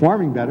isn't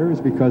performing better is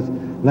because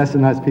less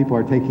and less people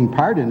are taking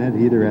part in it,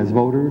 either as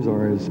voters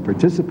or as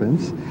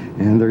participants,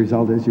 and the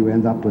result is you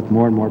end up with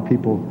more and more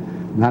people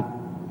not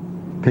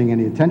paying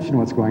any attention to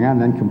what's going on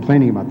and then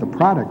complaining about the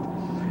product.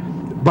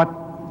 But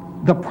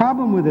the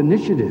problem with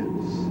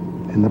initiatives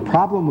and the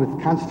problem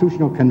with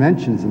constitutional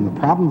conventions and the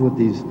problem with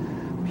these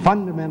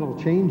fundamental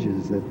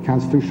changes that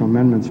constitutional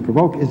amendments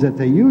provoke is that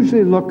they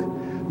usually look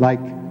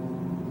like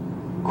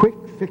quick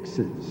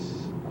fixes.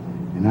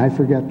 And I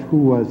forget who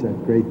was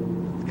that great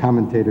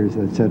commentators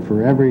that said,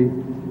 for every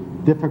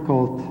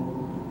difficult,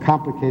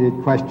 complicated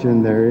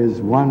question, there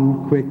is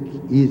one quick,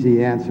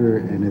 easy answer,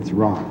 and it's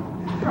wrong.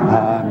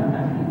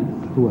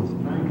 Who was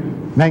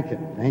it? Mencken.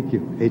 Thank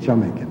you, H.L.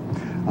 Mencken.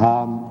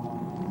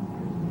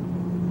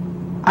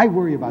 I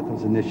worry about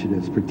those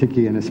initiatives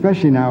particularly, and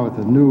especially now with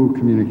the new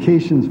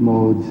communications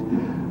modes.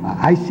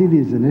 I see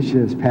these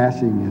initiatives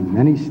passing in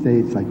many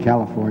states like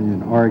California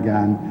and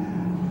Oregon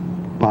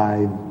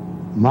by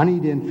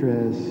moneyed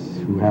interests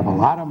who have a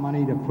lot of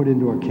money to put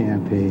into a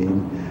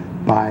campaign,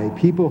 by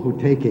people who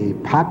take a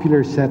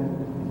popular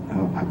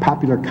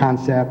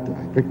concept,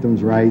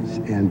 victims' rights,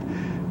 and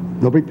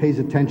nobody pays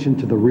attention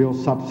to the real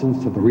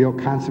substance, to the real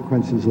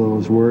consequences of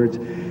those words.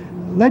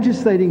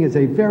 Legislating is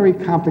a very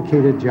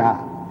complicated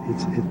job.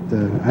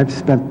 I've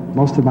spent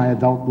most of my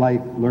adult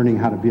life learning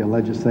how to be a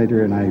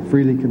legislator, and I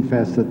freely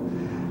confess that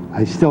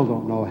I still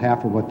don't know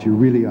half of what you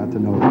really ought to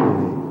know to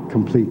be a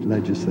complete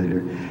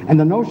legislator. And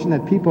the notion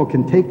that people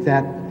can take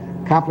that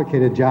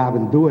complicated job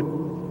and do it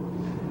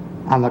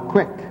on the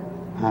quick,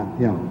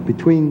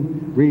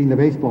 between reading the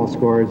baseball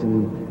scores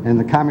and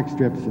the comic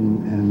strips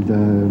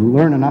and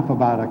learn enough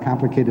about a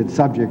complicated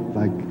subject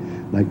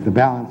like the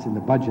balance in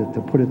the budget to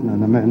put it in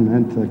an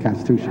amendment to the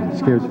Constitution. It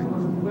scares me.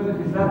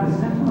 Is that the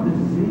symptom of the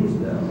disease,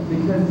 though?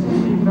 Because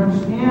you can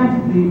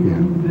understand the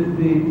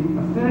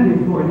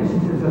affinity for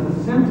initiatives as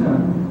a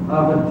symptom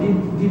of a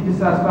deep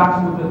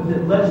dissatisfaction with the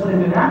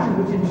legislative inaction,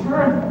 which in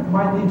turn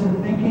might lead to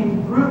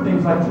thinking through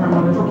things like term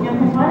limits or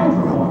campaign finance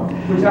reform,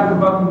 which after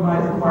voting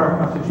might require a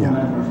constitutional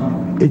amendment or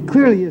something. It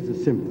clearly is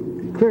a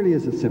symptom. It clearly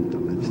is a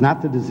symptom. It's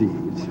not the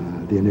disease,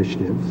 the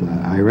initiatives.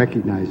 I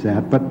recognize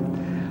that.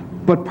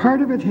 But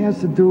part of it has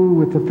to do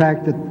with the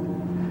fact that,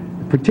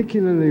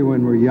 particularly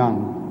when we're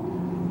young,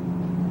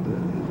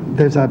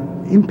 there's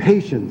an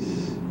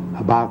impatience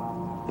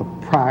about the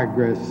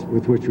progress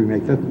with which we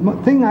make. The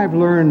thing I've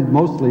learned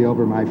mostly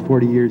over my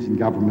 40 years in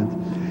government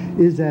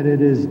is that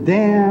it is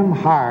damn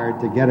hard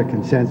to get a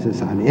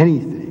consensus on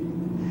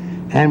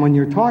anything. And when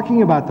you're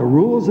talking about the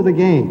rules of the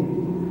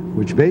game,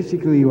 which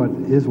basically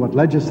what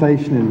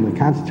legislation and the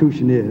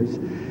Constitution is,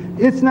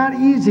 it's not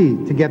easy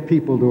to get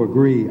people to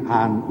agree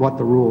on what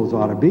the rules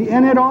ought to be,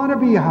 and it ought to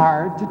be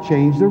hard to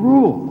change the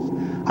rules.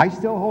 I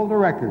still hold a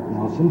record,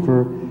 Nelson,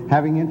 for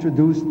having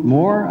introduced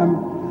more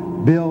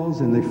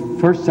bills in the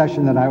first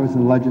session that I was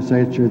in the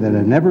legislature that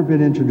had never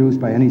been introduced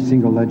by any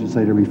single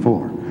legislator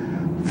before.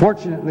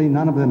 Fortunately,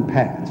 none of them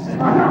passed.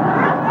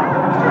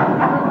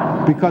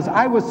 Because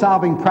I was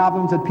solving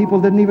problems that people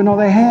didn't even know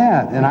they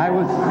had, and I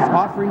was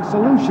offering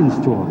solutions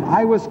to them.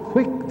 I was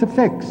quick to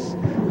fix.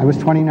 I was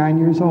 29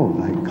 years old.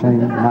 I claim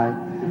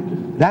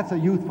that's a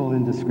youthful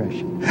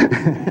indiscretion.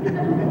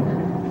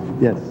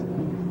 Yes.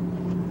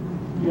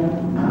 Yeah,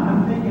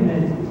 I'm thinking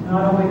that it's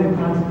not only the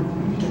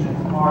Constitution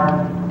that's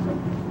hard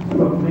to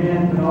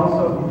amend, but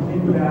also if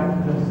you think back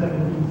to the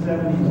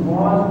 1770s,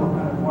 laws were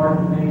kind of hard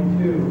to make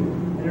too.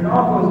 And it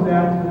all goes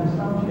back to the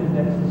assumption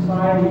that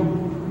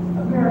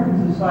American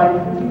society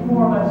could be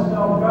more or less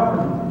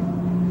self-governed.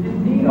 It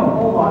didn't need a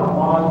whole lot of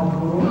laws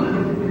and rules.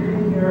 It could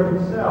take care of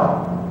itself.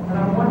 And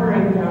I'm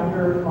wondering,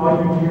 after all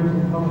your years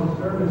in public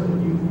service, if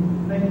you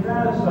think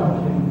that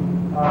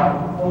assumption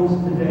holds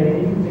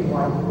today, you think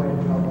why it's the way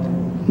it's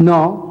held?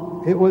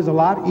 No, it was a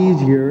lot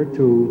easier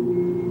to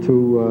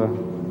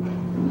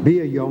be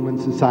a yeoman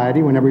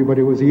society when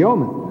everybody was a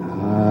yeoman.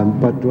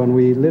 But when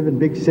we live in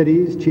big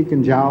cities, cheek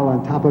and jowl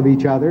on top of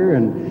each other,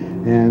 and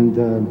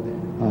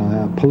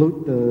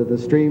pollute the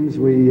streams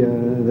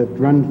that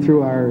run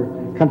through our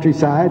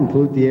countryside and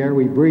pollute the air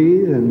we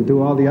breathe and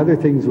do all the other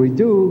things we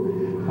do,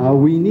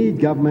 we need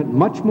government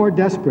much more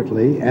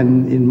desperately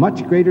and in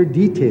much greater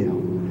detail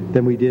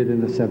than we did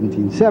in the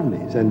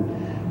 1770s. And,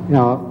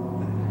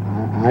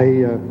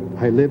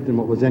 I lived in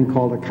what was then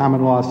called a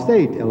common law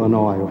state,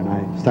 Illinois, when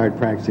I started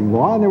practicing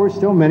law, and there were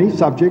still many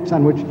subjects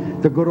on which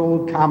the good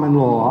old common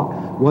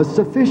law was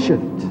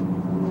sufficient.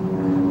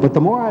 But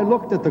the more I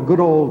looked at the good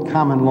old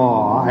common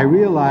law, I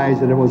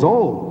realized that it was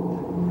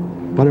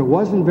old, but it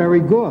wasn't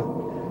very good.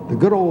 The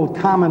good old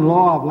common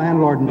law of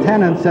landlord and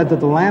tenant said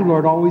that the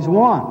landlord always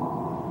won,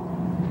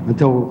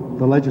 until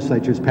the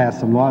legislatures passed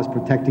some laws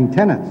protecting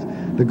tenants.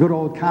 The good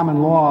old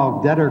common law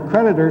of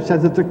debtor-creditor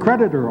said that the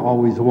creditor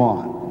always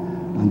won,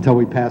 until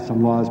we passed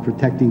some laws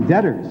protecting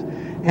debtors.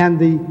 And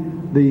the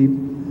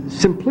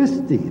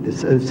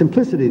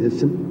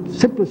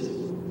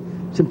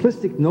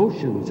simplistic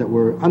notions that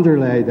were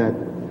underlay that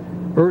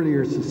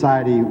earlier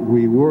society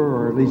we were,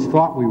 or at least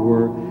thought we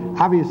were,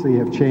 obviously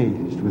have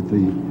changed with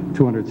the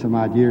 200 some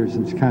odd years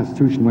since the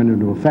Constitution went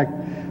into effect.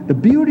 The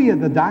beauty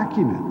of the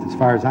document, as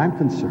far as I'm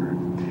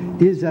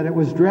concerned, is that it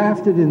was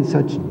drafted in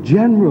such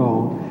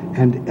general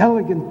and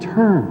elegant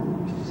terms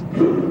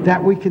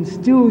that we can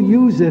still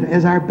use it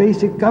as our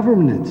basic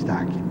governance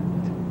document.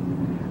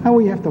 Now,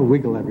 we have to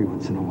wiggle every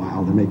once in a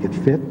while to make it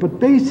fit, but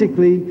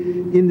basically,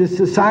 in the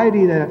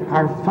society that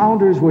our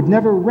founders would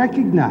never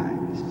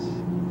recognize,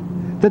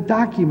 the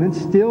document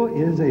still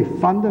is a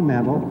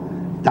fundamental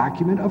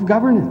document of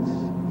governance.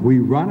 We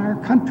run our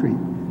country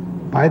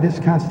by this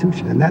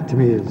Constitution, and that to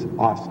me is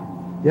awesome.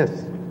 Yes?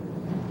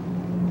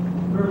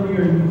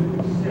 Earlier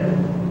you said,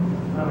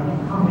 you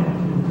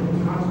commented that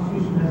the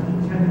Constitution has a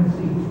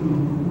tendency to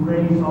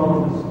raise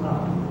all of this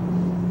up.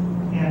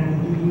 And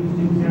you used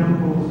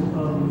examples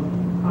of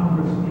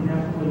Congress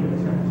ineptly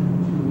attempting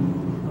to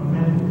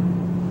amend it.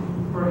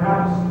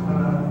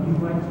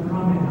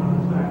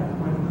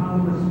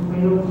 Congress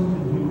fails to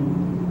do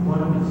one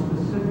of its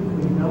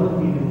specifically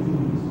delegated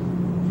duties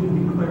to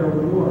declare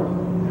war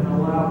and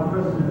allow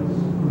presidents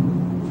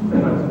to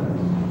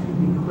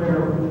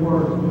declare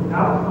war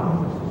without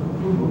Congress's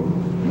approval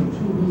in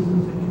two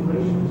recent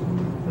situations,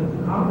 that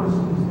Congress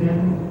is then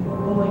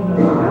pulling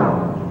us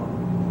out.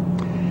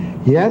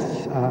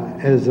 Yes,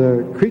 as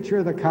a creature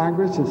of the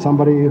Congress, as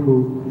somebody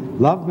who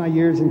loved my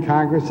years in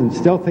Congress and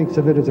still thinks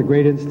of it as a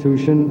great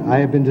institution, I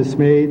have been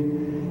dismayed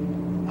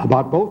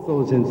about both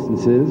those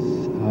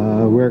instances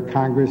where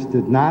Congress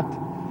did not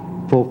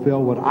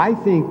fulfill what I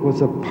think was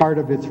a part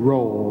of its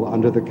role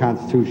under the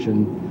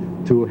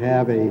Constitution to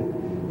have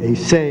a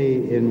say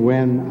in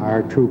when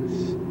our troops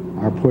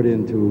are put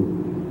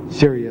into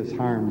serious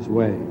harm's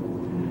way.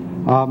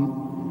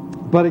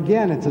 But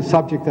again, it's a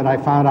subject that I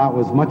found out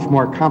was much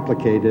more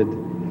complicated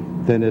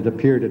than it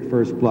appeared at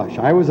first blush.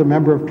 I was a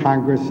member of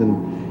Congress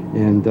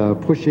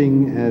and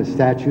pushing a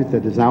statute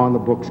that is now in the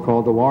books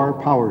called the War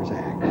Powers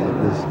Act. It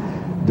was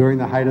during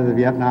the height of the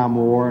Vietnam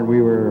War, and we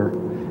were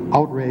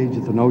outraged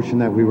at the notion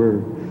that we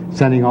were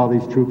sending all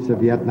these troops to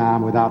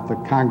Vietnam without the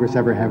Congress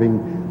ever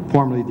having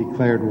formally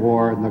declared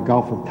war, and the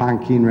Gulf of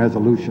Tonkin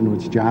resolution,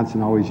 which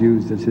Johnson always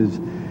used as his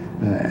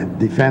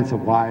defense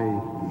of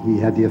why he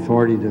had the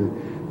authority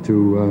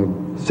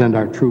to send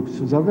our troops,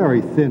 was a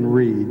very thin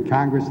reed.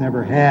 Congress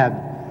never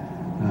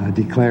had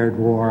declared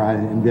war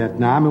in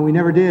Vietnam, and we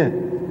never did.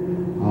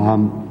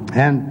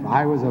 And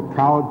I was a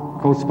proud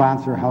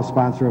co-sponsor, House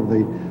sponsor of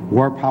the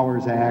War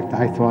Powers Act.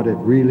 I thought it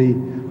really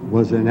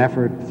was an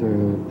effort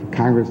to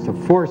Congress to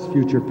force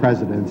future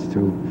presidents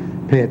to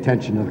pay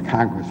attention to the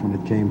Congress when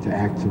it came to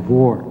acts of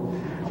war.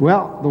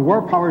 Well, the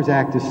War Powers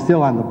Act is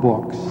still on the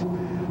books,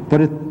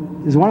 but it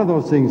is one of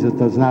those things that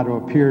does not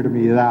appear to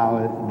me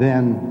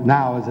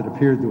now as it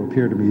appeared to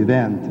appear to me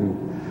then,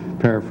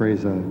 to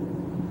paraphrase a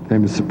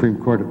famous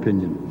Supreme Court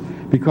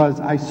opinion. Because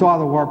I saw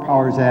the War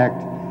Powers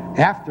Act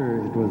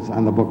after it was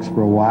on the books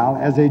for a while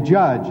as a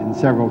judge in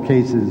several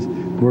cases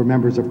where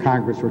members of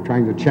Congress were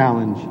trying to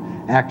challenge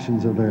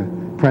actions of the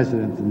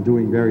president and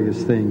doing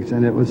various things.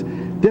 And it was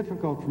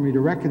difficult for me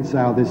to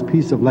reconcile this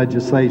piece of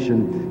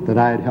legislation that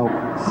I had helped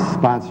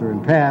sponsor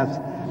and pass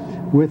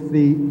with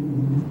the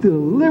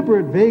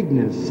deliberate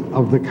vagueness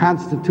of the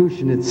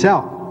Constitution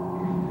itself,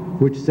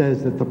 which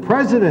says that the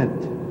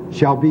president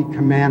shall be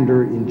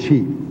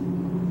commander-in-chief.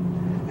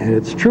 And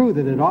it's true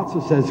that it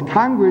also says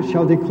Congress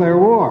shall declare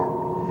war.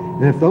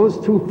 And if those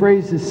two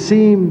phrases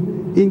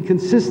seem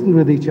inconsistent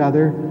with each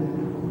other,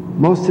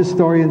 most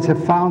historians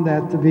have found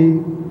that to be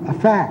a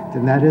fact,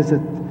 and that is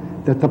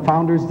that the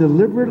founders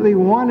deliberately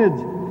wanted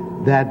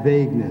that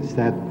vagueness,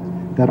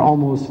 that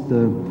almost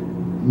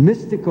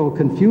mystical,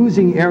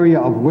 confusing area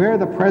of where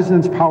the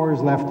president's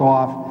powers left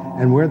off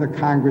and where the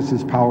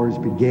Congress's powers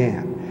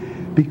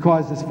began.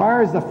 Because as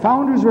far as the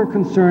founders were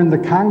concerned, the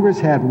Congress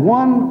had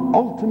one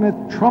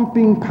ultimate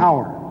trumping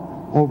power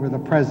over the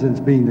president's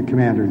being the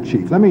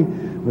commander-in-chief. Let me,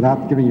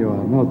 without giving you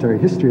a military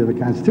history of the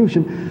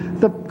Constitution,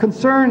 the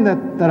concern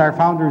that our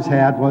founders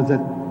had was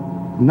that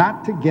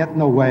not to get in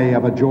the way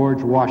of a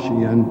George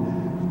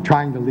Washington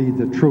trying to lead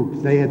the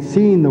troops. They had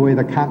seen the way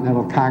the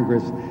Continental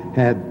Congress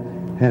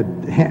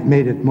had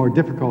made it more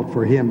difficult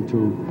for him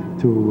to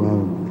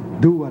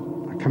do what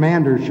a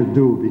commander should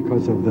do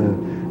because of the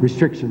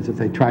restrictions that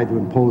they tried to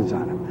impose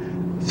on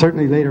him.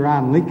 Certainly later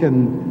on,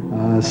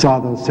 Lincoln saw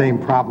those same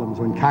problems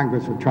when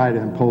Congress would try to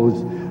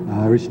impose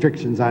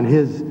restrictions on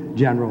his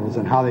generals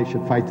and how they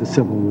should fight the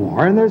Civil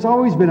War. And there's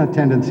always been a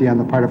tendency on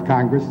the part of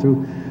Congress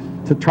to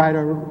try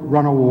to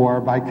run a war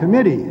by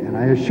committee. And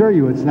I assure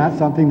you it's not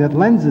something that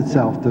lends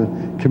itself to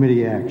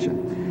committee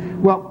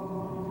action. Well,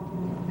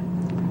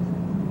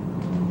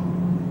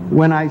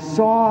 when I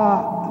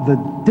saw the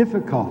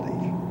difficulty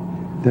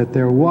that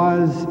there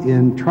was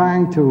in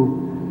trying to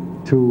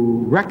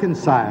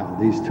reconcile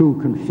these two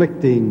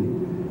conflicting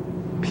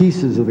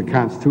pieces of the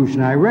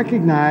Constitution, I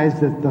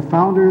recognized that the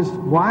founders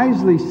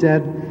wisely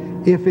said,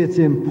 if it's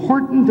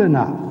important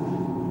enough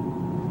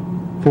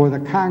for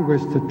the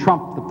Congress to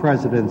trump the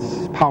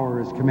president's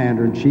power as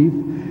commander-in-chief,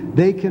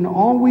 they can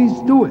always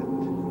do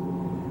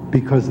it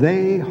because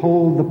they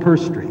hold the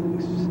purse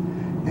strings.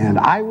 And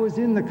I was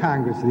in the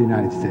Congress of the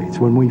United States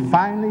when we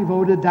finally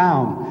voted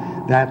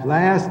down that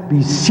last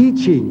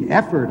beseeching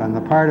effort on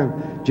the part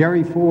of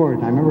Jerry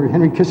Ford. I remember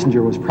Henry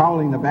Kissinger was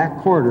prowling the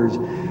back corridors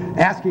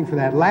asking for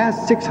that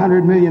last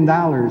 $600 million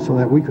so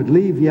that we could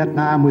leave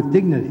Vietnam with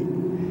dignity.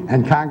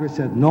 And Congress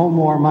said, no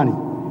more money.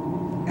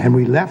 And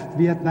we left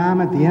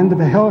Vietnam at the end of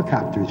a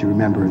helicopter, as you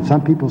remember. And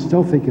some people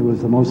still think it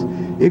was the most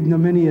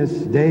ignominious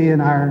day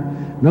in our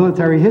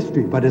military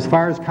history. But as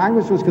far as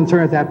Congress was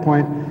concerned at that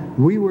point,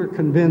 we were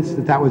convinced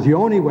that that was the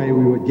only way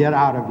we would get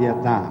out of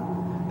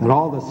Vietnam. That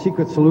all the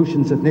secret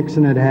solutions that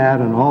Nixon had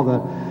had and all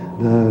the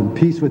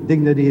peace with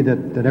dignity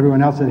that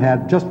everyone else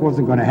had just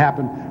wasn't going to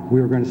happen.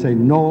 We were going to say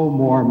no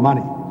more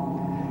money.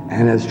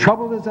 And as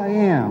troubled as I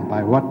am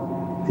by what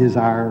is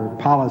our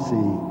policy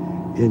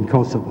in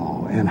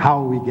Kosovo and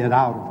how we get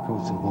out of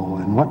Kosovo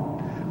and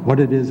what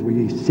it is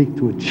we seek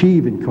to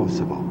achieve in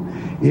Kosovo,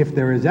 if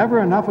there is ever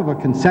enough of a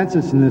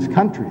consensus in this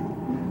country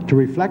to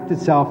reflect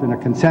itself in a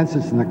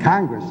consensus in the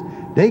Congress,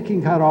 they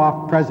can cut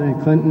off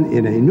President Clinton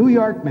in a New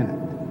York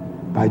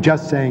minute by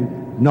just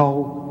saying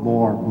no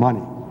more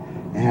money.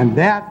 And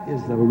that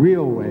is the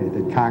real way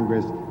that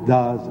Congress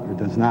does or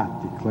does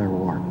not declare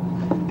war.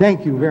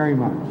 Thank you very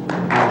much.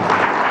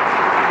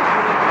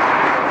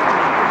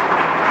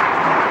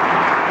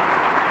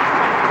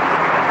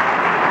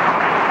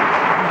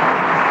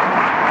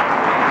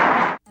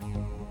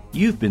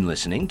 You've been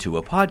listening to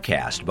a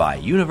podcast by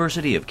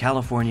University of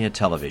California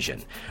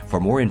Television. For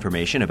more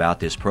information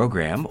about this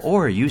program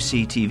or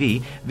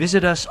UCTV,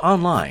 visit us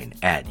online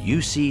at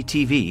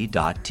uctv.tv.